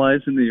are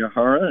walleyes in the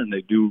Yahara, and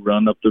they do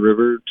run up the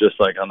river just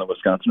like on the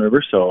Wisconsin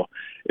River. So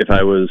if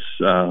I was,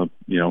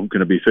 going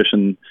to be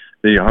fishing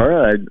the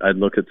Yahara, I'd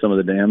look at some of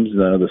the dams.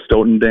 The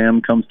Stoughton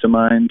Dam comes to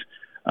mind.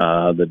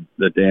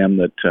 The dam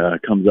that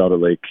comes out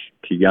of Lake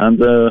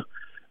Kegonsa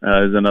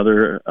is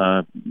another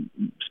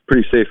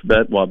pretty safe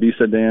bet.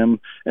 Wabisa Dam,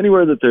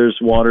 anywhere that there's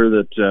water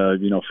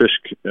that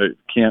fish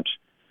can't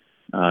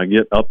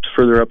get up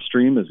further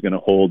upstream is going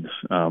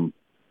to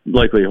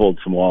likely hold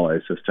some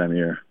walleyes this time of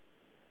year.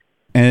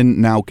 And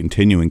now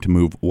continuing to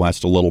move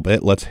west a little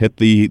bit, let's hit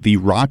the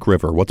Rock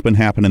River. What's been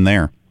happening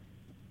there?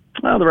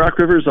 The Rock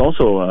River is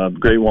also a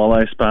great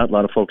walleye spot. A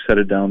lot of folks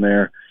headed down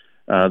there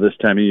this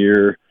time of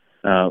year.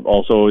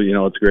 Also,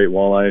 it's a great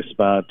walleye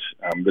spot.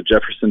 The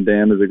Jefferson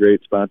Dam is a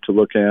great spot to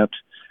look at.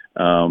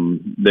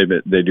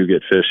 They do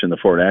get fish in the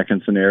Fort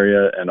Atkinson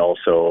area, and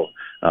also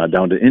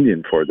down to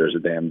Indian Ford, there's a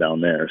dam down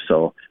there.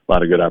 So a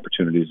lot of good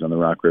opportunities on the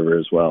Rock River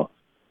as well.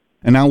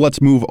 And now let's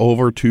move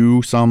over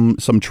to some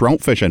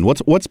trout fishing.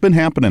 What's been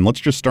happening? Let's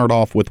just start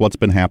off with what's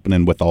been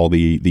happening with all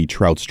the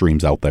trout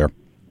streams out there.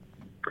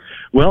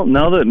 Well,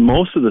 now that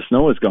most of the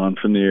snow is gone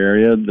from the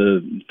area,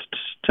 the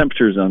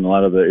temperatures on a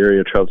lot of the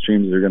area trout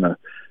streams are going to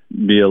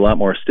be a lot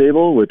more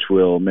stable, which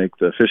will make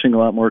the fishing a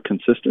lot more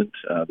consistent.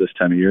 This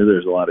time of year,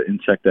 there's a lot of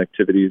insect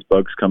activities,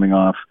 bugs coming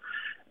off.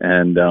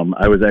 And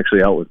I was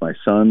actually out with my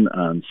son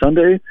on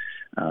Sunday.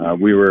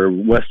 We were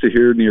west of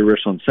here near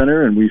Richland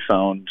Center, and we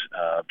found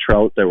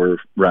trout that were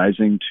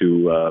rising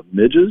to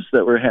midges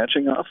that were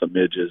hatching off. A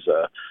midge is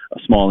a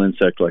small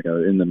insect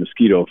in the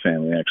mosquito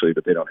family, actually,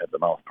 but they don't have the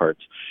mouth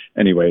parts.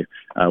 Anyway,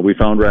 we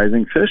found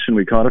rising fish, and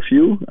we caught a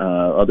few.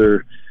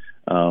 Other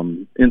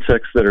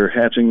insects that are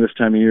hatching this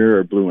time of year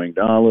are blue-winged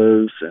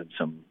olives and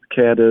some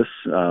caddis.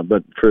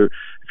 But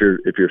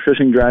if you're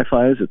fishing dry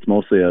flies, it's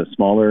mostly a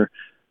smaller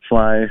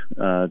fly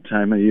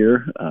time of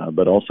year.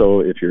 But also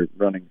if you're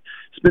running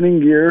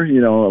spinning gear,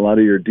 a lot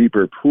of your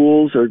deeper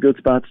pools are good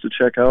spots to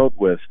check out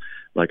with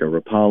like a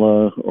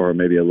Rapala or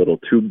maybe a little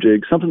tube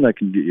jig, something that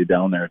can get you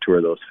down there to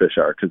where those fish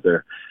are, because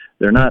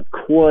they're not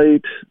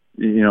quite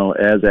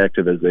as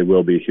active as they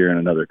will be here in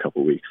another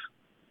couple weeks.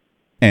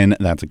 And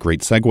that's a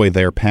great segue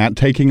there, Pat.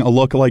 Taking a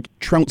look,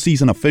 trout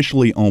season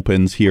officially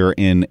opens here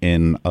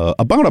in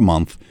about a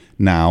month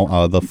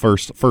now, the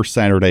first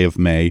Saturday of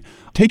May.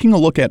 Taking a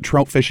look at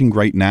trout fishing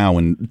right now,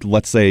 and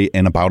let's say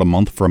in about a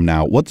month from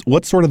now,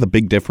 what's sort of the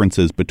big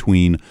differences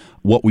between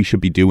what we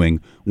should be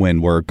doing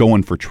when we're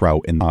going for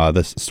trout in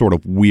this sort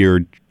of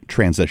weird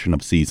transition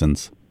of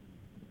seasons?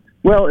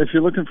 Well, if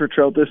you're looking for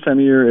trout this time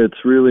of year,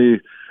 it's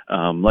really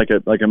like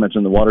I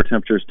mentioned, the water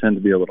temperatures tend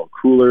to be a little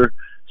cooler.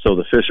 So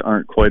the fish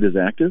aren't quite as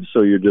active,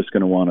 so you're just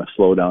going to want to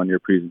slow down your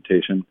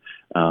presentation.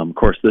 Of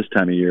course, this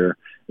time of year,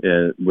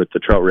 with the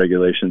trout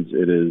regulations,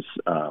 it is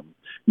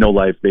no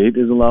live bait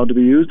is allowed to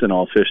be used, and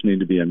all fish need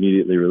to be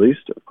immediately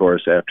released. Of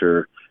course,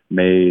 after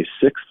May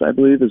 6th, I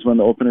believe, is when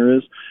the opener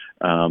is.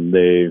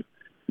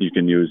 You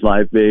can use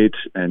live bait,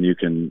 and you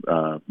can,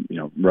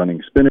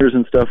 running spinners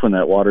and stuff when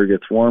that water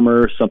gets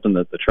warmer, something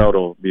that the trout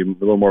will be a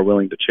little more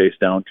willing to chase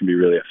down, can be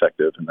really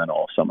effective, and then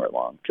all summer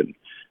long can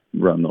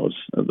run those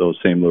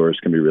same lures,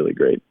 can be really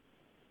great.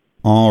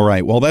 All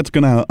right. Well, that's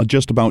going to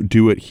just about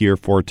do it here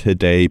for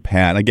today,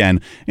 Pat.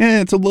 Again,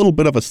 it's a little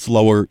bit of a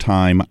slower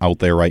time out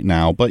there right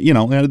now, but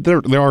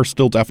there are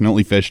still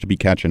definitely fish to be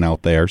catching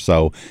out there.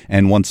 So,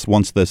 and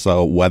once this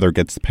weather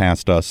gets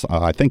past us,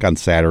 I think on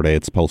Saturday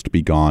it's supposed to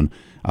be gone.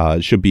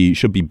 It should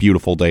be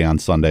beautiful day on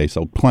Sunday,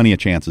 so plenty of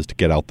chances to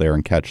get out there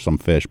and catch some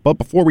fish. But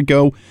before we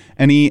go,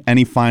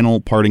 any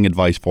final parting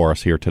advice for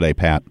us here today,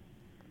 Pat?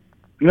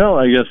 No,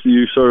 I guess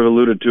you sort of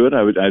alluded to it.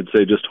 I'd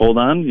say just hold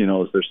on.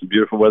 There's some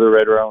beautiful weather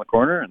right around the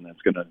corner, and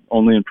that's going to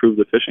only improve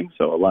the fishing.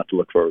 So a lot to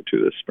look forward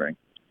to this spring.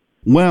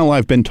 Well,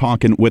 I've been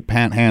talking with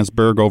Pat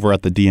Hasberg over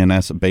at the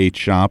DNS Bait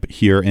Shop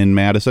here in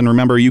Madison.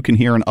 Remember, you can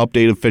hear an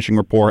updated fishing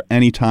report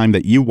anytime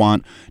that you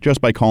want just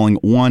by calling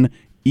one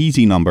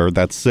easy number.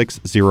 That's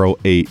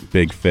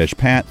 608-BIG-FISH.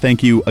 Pat,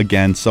 thank you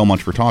again so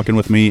much for talking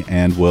with me,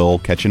 and we'll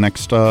catch you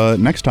next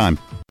time.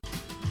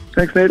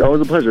 Thanks, Nate. Always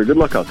a pleasure. Good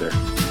luck out there.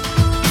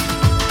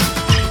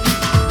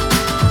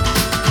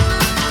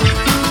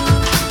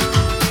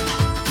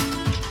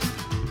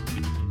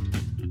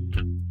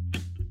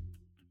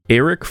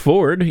 Eric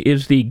Ford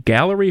is the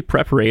gallery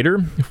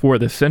preparator for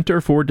the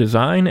Center for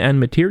Design and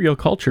Material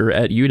Culture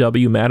at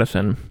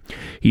UW-Madison.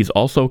 He's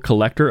also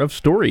collector of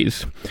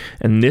stories.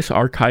 In this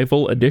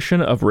archival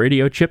edition of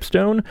Radio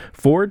Chipstone,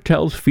 Ford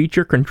tells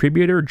feature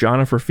contributor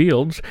Jonathan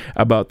Fields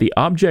about the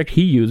object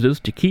he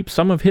uses to keep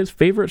some of his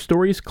favorite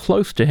stories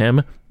close to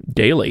him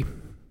daily.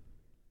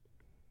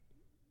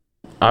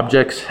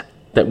 Objects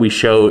that we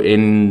show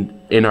in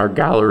our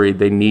gallery,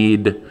 they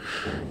need,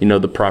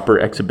 the proper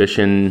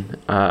exhibition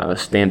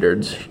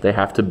standards. They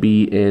have to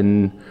be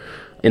in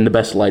the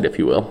best light, if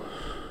you will.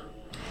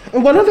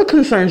 And what other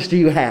concerns do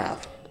you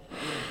have?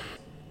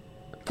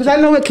 Because I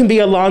know it can be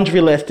a laundry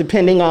list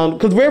depending on,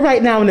 because we're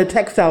right now in the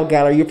textile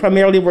gallery. You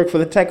primarily work for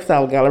the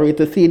textile gallery at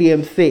the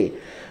CDMC.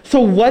 So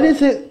what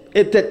is it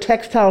that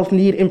textiles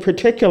need in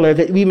particular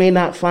that we may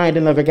not find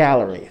in other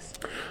galleries?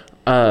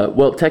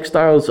 Well,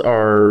 textiles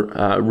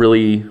are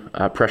really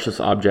precious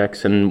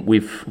objects, and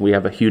we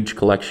have a huge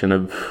collection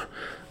of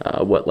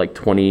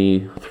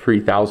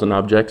 23,000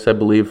 objects, I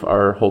believe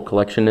our whole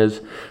collection is,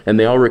 and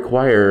they all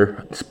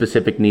require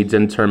specific needs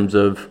in terms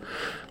of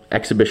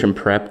exhibition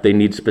prep. They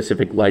need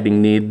specific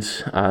lighting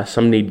needs.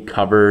 Some need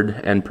covered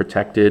and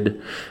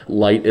protected.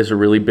 Light is a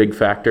really big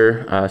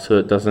factor, so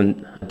it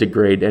doesn't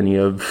degrade any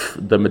of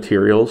the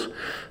materials.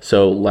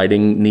 So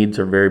lighting needs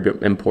are very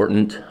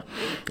important.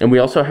 And we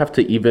also have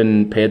to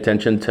even pay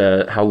attention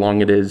to how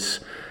long it is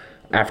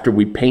after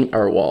we paint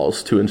our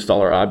walls to install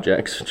our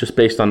objects. Just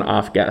based on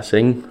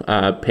off-gassing,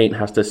 paint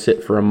has to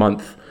sit for a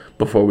month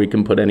before we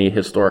can put any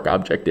historic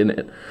object in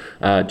it,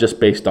 just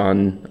based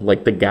on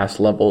the gas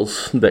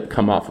levels that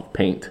come off of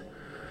paint.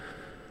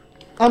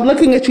 I'm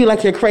looking at you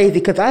like you're crazy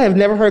because I have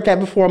never heard that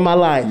before in my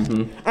life.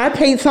 Mm-hmm. I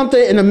paint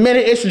something in a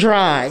minute it's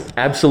dry.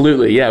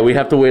 Absolutely, yeah. We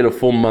have to wait a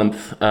full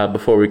month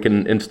before we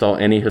can install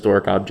any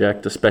historic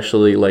object,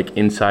 especially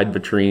inside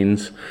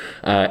vitrines,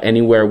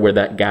 anywhere where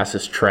that gas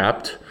is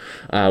trapped.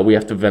 We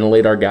have to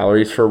ventilate our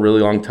galleries for a really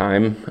long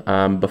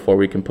time before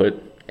we can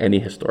put any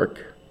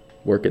historic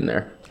work in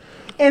there.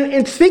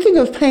 And speaking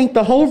of paint,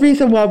 the whole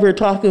reason why we're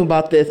talking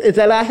about this is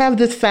that I have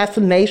this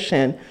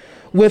fascination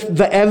with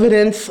the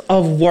evidence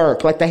of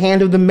work, like the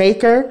hand of the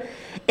maker.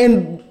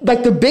 And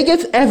like the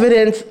biggest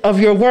evidence of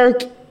your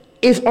work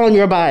is on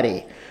your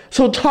body.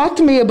 So talk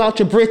to me about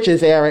your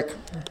britches, Eric.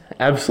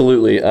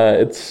 Absolutely.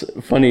 It's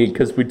funny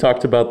because we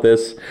talked about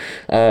this.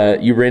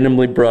 You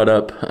randomly brought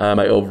up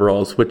my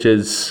overalls, which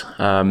is,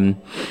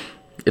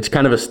 it's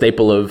kind of a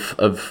staple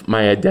of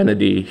my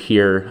identity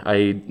here.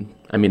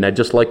 I mean, I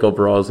just like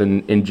overalls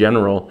in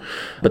general,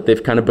 but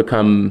they've kind of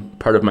become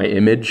part of my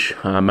image.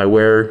 I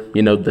wear,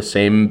 the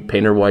same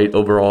painter white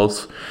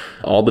overalls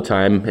all the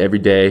time, every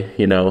day,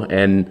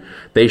 and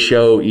they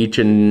show each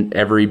and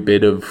every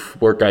bit of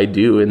work I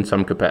do in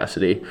some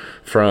capacity,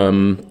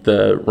 from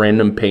the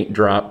random paint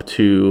drop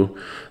to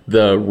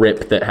the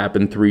rip that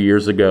happened 3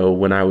 years ago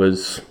when I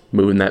was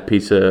moving that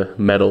piece of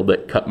metal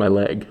that cut my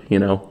leg,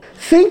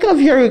 Think of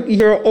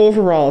your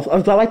overalls,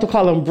 as I like to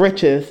call them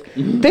britches.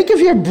 Mm-hmm. Think of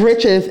your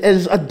britches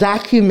as a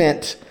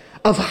document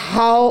of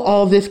how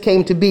all this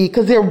came to be,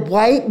 because they're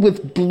white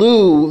with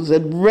blues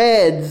and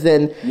reds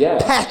and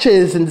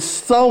patches and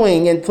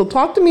sewing. And so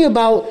talk to me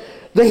about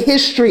the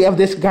history of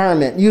this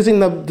garment, using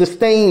the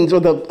stains,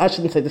 I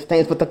shouldn't say the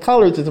stains, but the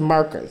colors as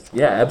markers.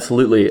 Yeah,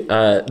 absolutely.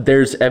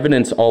 There's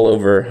evidence all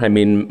over. I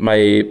mean,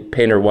 my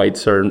painter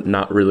whites are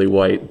not really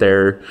white.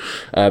 They're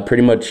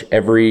pretty much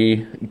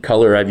every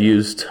color I've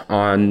used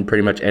on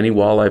pretty much any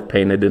wall I've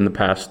painted in the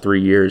past 3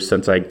 years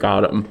since I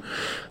got them.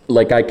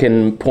 Like I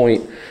can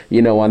point,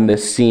 on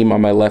this seam on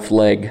my left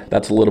leg,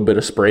 that's a little bit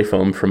of spray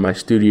foam from my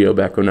studio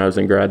back when I was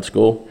in grad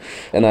school.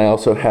 And I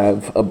also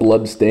have a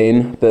blood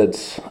stain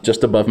that's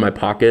just above my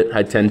pocket.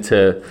 I tend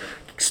to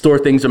store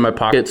things in my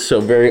pockets,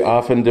 so very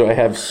often do I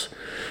have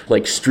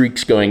like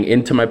streaks going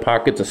into my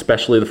pockets,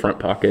 especially the front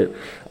pocket.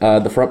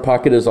 The front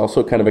pocket is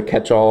also kind of a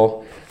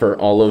catch-all for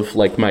all of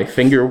like my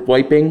finger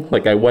wiping.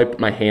 Like I wipe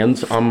my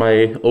hands on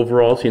my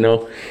overalls,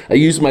 I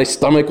use my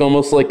stomach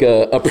almost like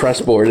a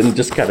press board and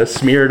just kind of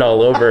smear it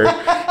all over,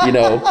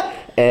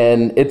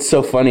 and it's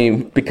so funny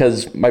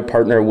because my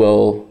partner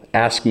will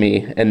ask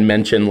me and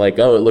mention like,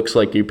 oh, it looks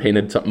like you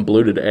painted something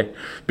blue today,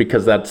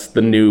 because that's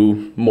the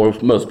new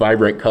most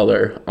vibrant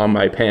color on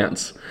my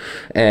pants.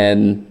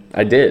 And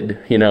I did,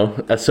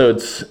 so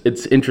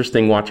it's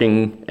interesting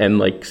watching and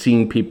like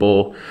seeing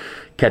people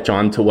catch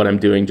on to what I'm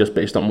doing just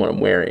based on what I'm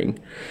wearing.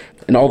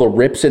 And all the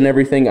rips and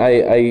everything,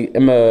 I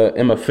am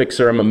a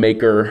fixer, I'm a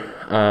maker,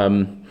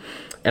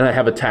 and I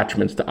have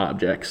attachments to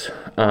objects,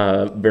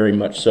 very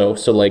much so.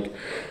 So like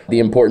the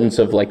importance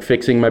of like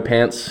fixing my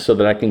pants so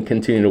that I can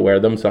continue to wear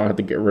them so I don't have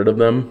to get rid of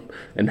them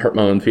and hurt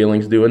my own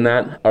feelings doing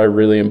that are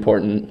really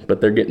important,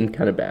 but they're getting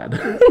kind of bad.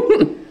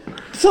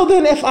 So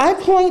then if I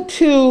point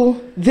to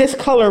this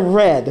color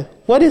red,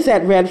 what is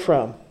that red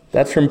from?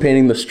 That's from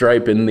painting the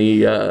stripe in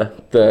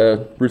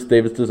the Ruth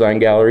Davis Design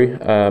Gallery,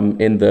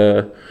 in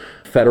the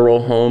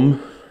Federal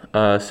Home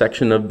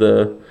section of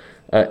the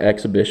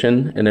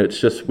exhibition. And it's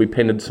just, we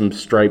painted some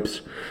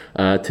stripes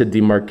to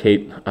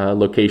demarcate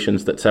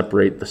locations that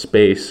separate the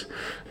space.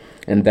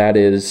 And that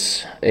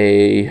is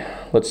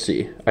let's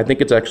see, I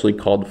think it's actually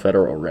called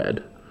Federal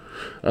Red.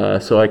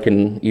 So I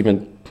can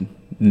even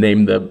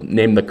name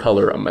the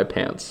color on my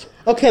pants.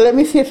 Okay, let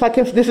me see if I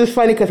can. This is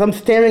funny because I'm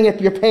staring at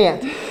your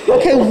pants.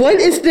 Okay, what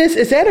is this?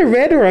 Is that a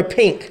red or a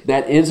pink?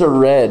 That is a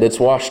red. It's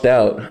washed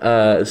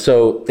out.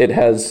 So it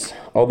has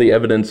all the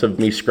evidence of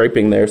me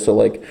scraping there. So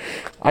like,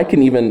 I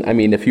can even,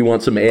 if you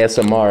want some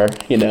ASMR,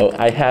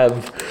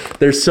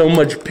 there's so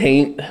much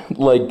paint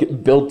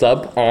like built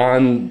up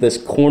on this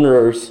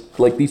corners,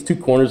 like these two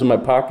corners of my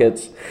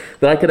pockets,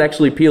 that I could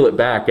actually peel it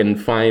back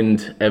and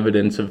find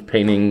evidence of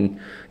painting,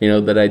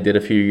 that I did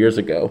a few years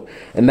ago.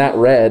 And that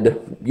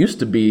red used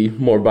to be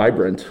more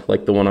vibrant,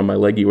 like the one on my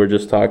leg you were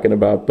just talking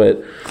about.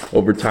 But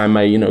over time,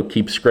 I,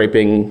 keep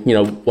scraping,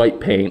 white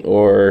paint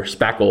or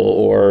spackle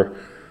or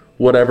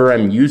whatever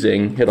I'm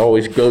using, it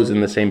always goes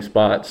in the same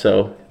spot.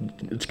 So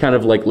it's kind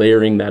of like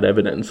layering that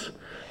evidence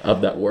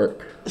of that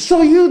work.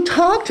 So you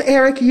talked,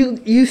 Eric,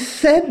 you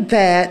said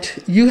that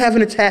you have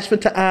an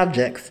attachment to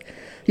objects.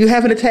 You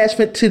have an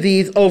attachment to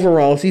these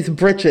overalls, these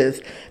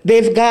breeches.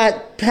 They've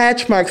got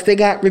patch marks, they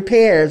got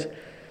repairs.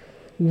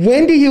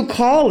 When do you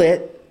call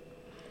it?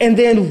 And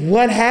then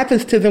what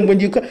happens to them when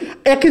you call?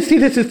 I can see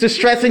this is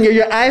distressing you.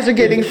 Your eyes are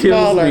getting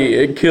smaller.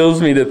 It kills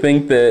me to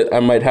think that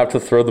I might have to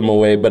throw them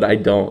away, but I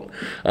don't.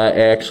 I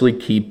actually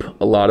keep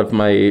a lot of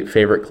my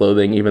favorite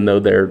clothing, even though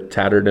they're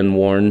tattered and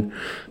worn.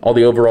 All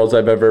the overalls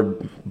I've ever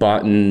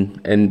bought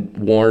and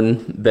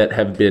worn that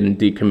have been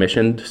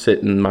decommissioned sit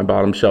in my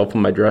bottom shelf of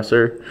my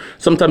dresser.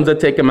 Sometimes I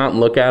take them out and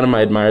look at them.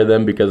 I admire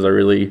them because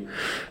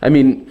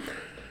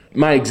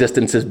my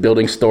existence is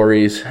building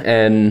stories,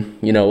 and,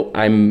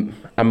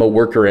 I'm a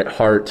worker at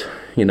heart,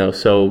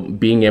 so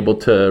being able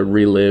to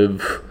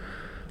relive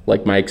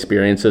like my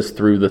experiences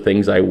through the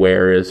things I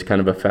wear is kind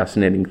of a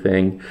fascinating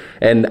thing.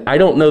 And I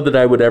don't know that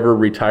I would ever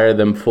retire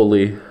them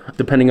fully,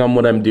 depending on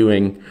what I'm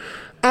doing.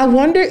 I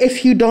wonder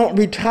if you don't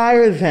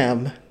retire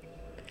them,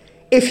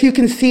 if you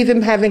can see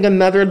them having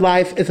another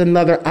life as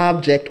another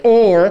object,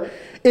 or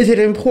Is it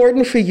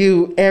important for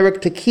you,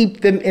 Eric, to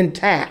keep them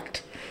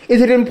intact?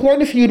 Is it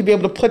important for you to be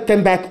able to put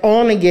them back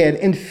on again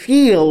and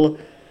feel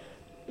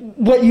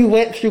what you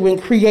went through in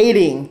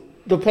creating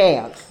the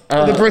pants,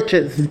 the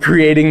britches?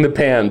 Creating the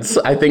pants.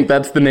 I think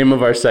that's the name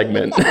of our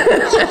segment.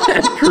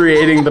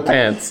 Creating the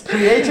pants.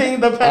 Creating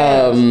the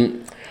pants.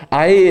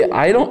 I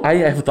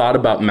have thought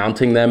about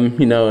mounting them,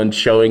 and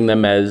showing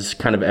them as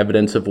kind of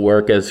evidence of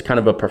work, as kind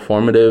of a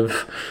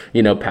performative,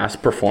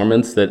 past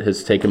performance that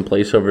has taken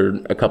place over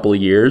a couple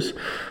of years.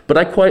 But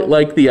I quite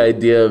like the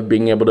idea of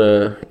being able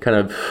to kind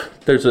of,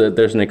 there's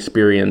an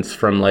experience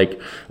from like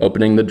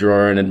opening the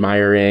drawer and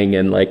admiring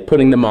and like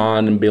putting them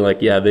on and be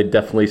like, yeah, they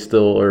definitely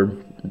still are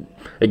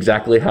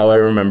exactly how I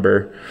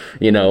remember,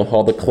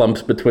 all the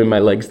clumps between my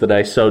legs that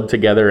I sewed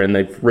together and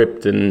they've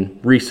ripped and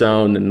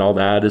resewn and all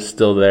that is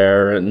still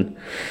there. And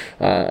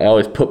I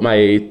always put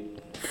my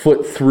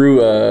foot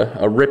through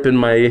a rip in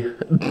my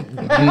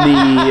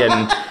knee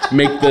and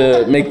make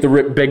the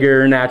rip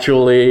bigger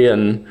naturally.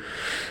 And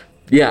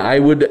yeah,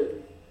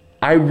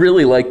 I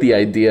really like the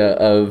idea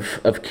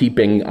of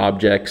keeping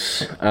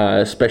objects,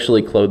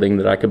 especially clothing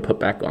that I can put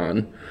back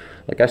on.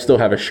 Like I still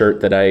have a shirt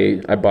that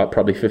I bought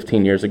probably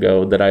 15 years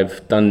ago that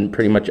I've done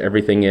pretty much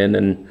everything in,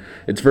 and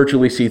it's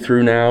virtually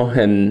see-through now,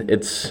 and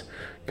it's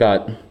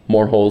got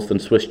more holes than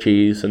Swiss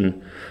cheese,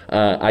 and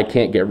I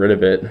can't get rid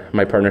of it.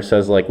 My partner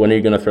says, like, when are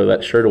you going to throw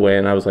that shirt away?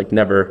 And I was like,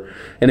 never.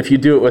 And if you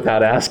do it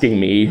without asking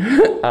me,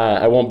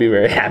 I won't be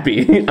very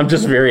happy. I'm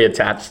just very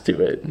attached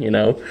to it,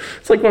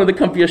 It's like one of the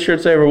comfiest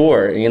shirts I ever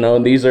wore,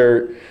 and these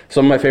are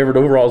some of my favorite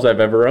overalls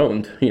I've ever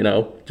owned,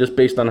 just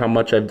based on how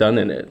much I've done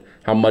in it,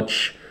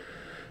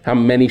 how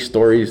many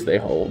stories they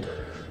hold.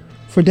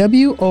 For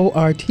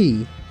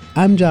WORT,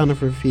 I'm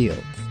Jennifer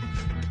Fields.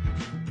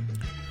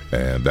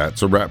 And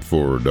that's a wrap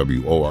for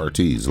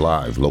WORT's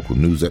Live Local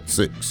News at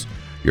 6.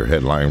 Your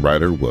headline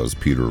writer was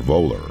Peter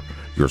Voller.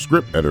 Your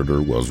script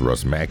editor was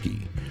Russ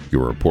Mackey.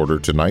 Your reporter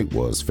tonight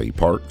was Faye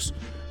Parks.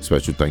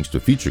 Special thanks to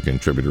feature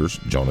contributors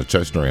Jonah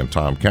Chestner and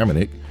Tom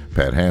Kamenick,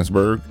 Pat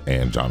Hansberg,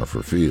 and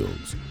Jennifer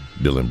Fields.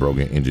 Dylan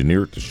Brogan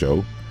engineered the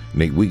show.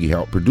 Nate Wiggy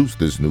helped produce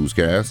this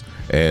newscast,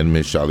 and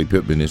Miss Shali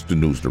Pittman is the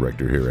news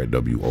director here at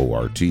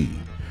WORT.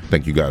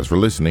 Thank you guys for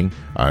listening.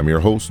 I'm your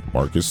host,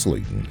 Marcus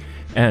Slayton.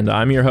 And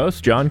I'm your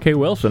host, John K.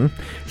 Wilson.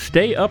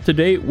 Stay up to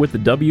date with the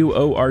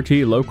WORT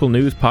Local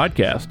News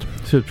Podcast.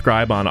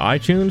 Subscribe on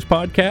iTunes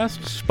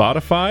Podcasts,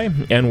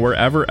 Spotify, and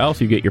wherever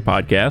else you get your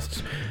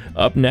podcasts.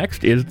 Up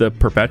next is the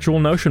Perpetual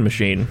Notion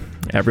Machine.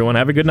 Everyone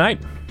have a good night.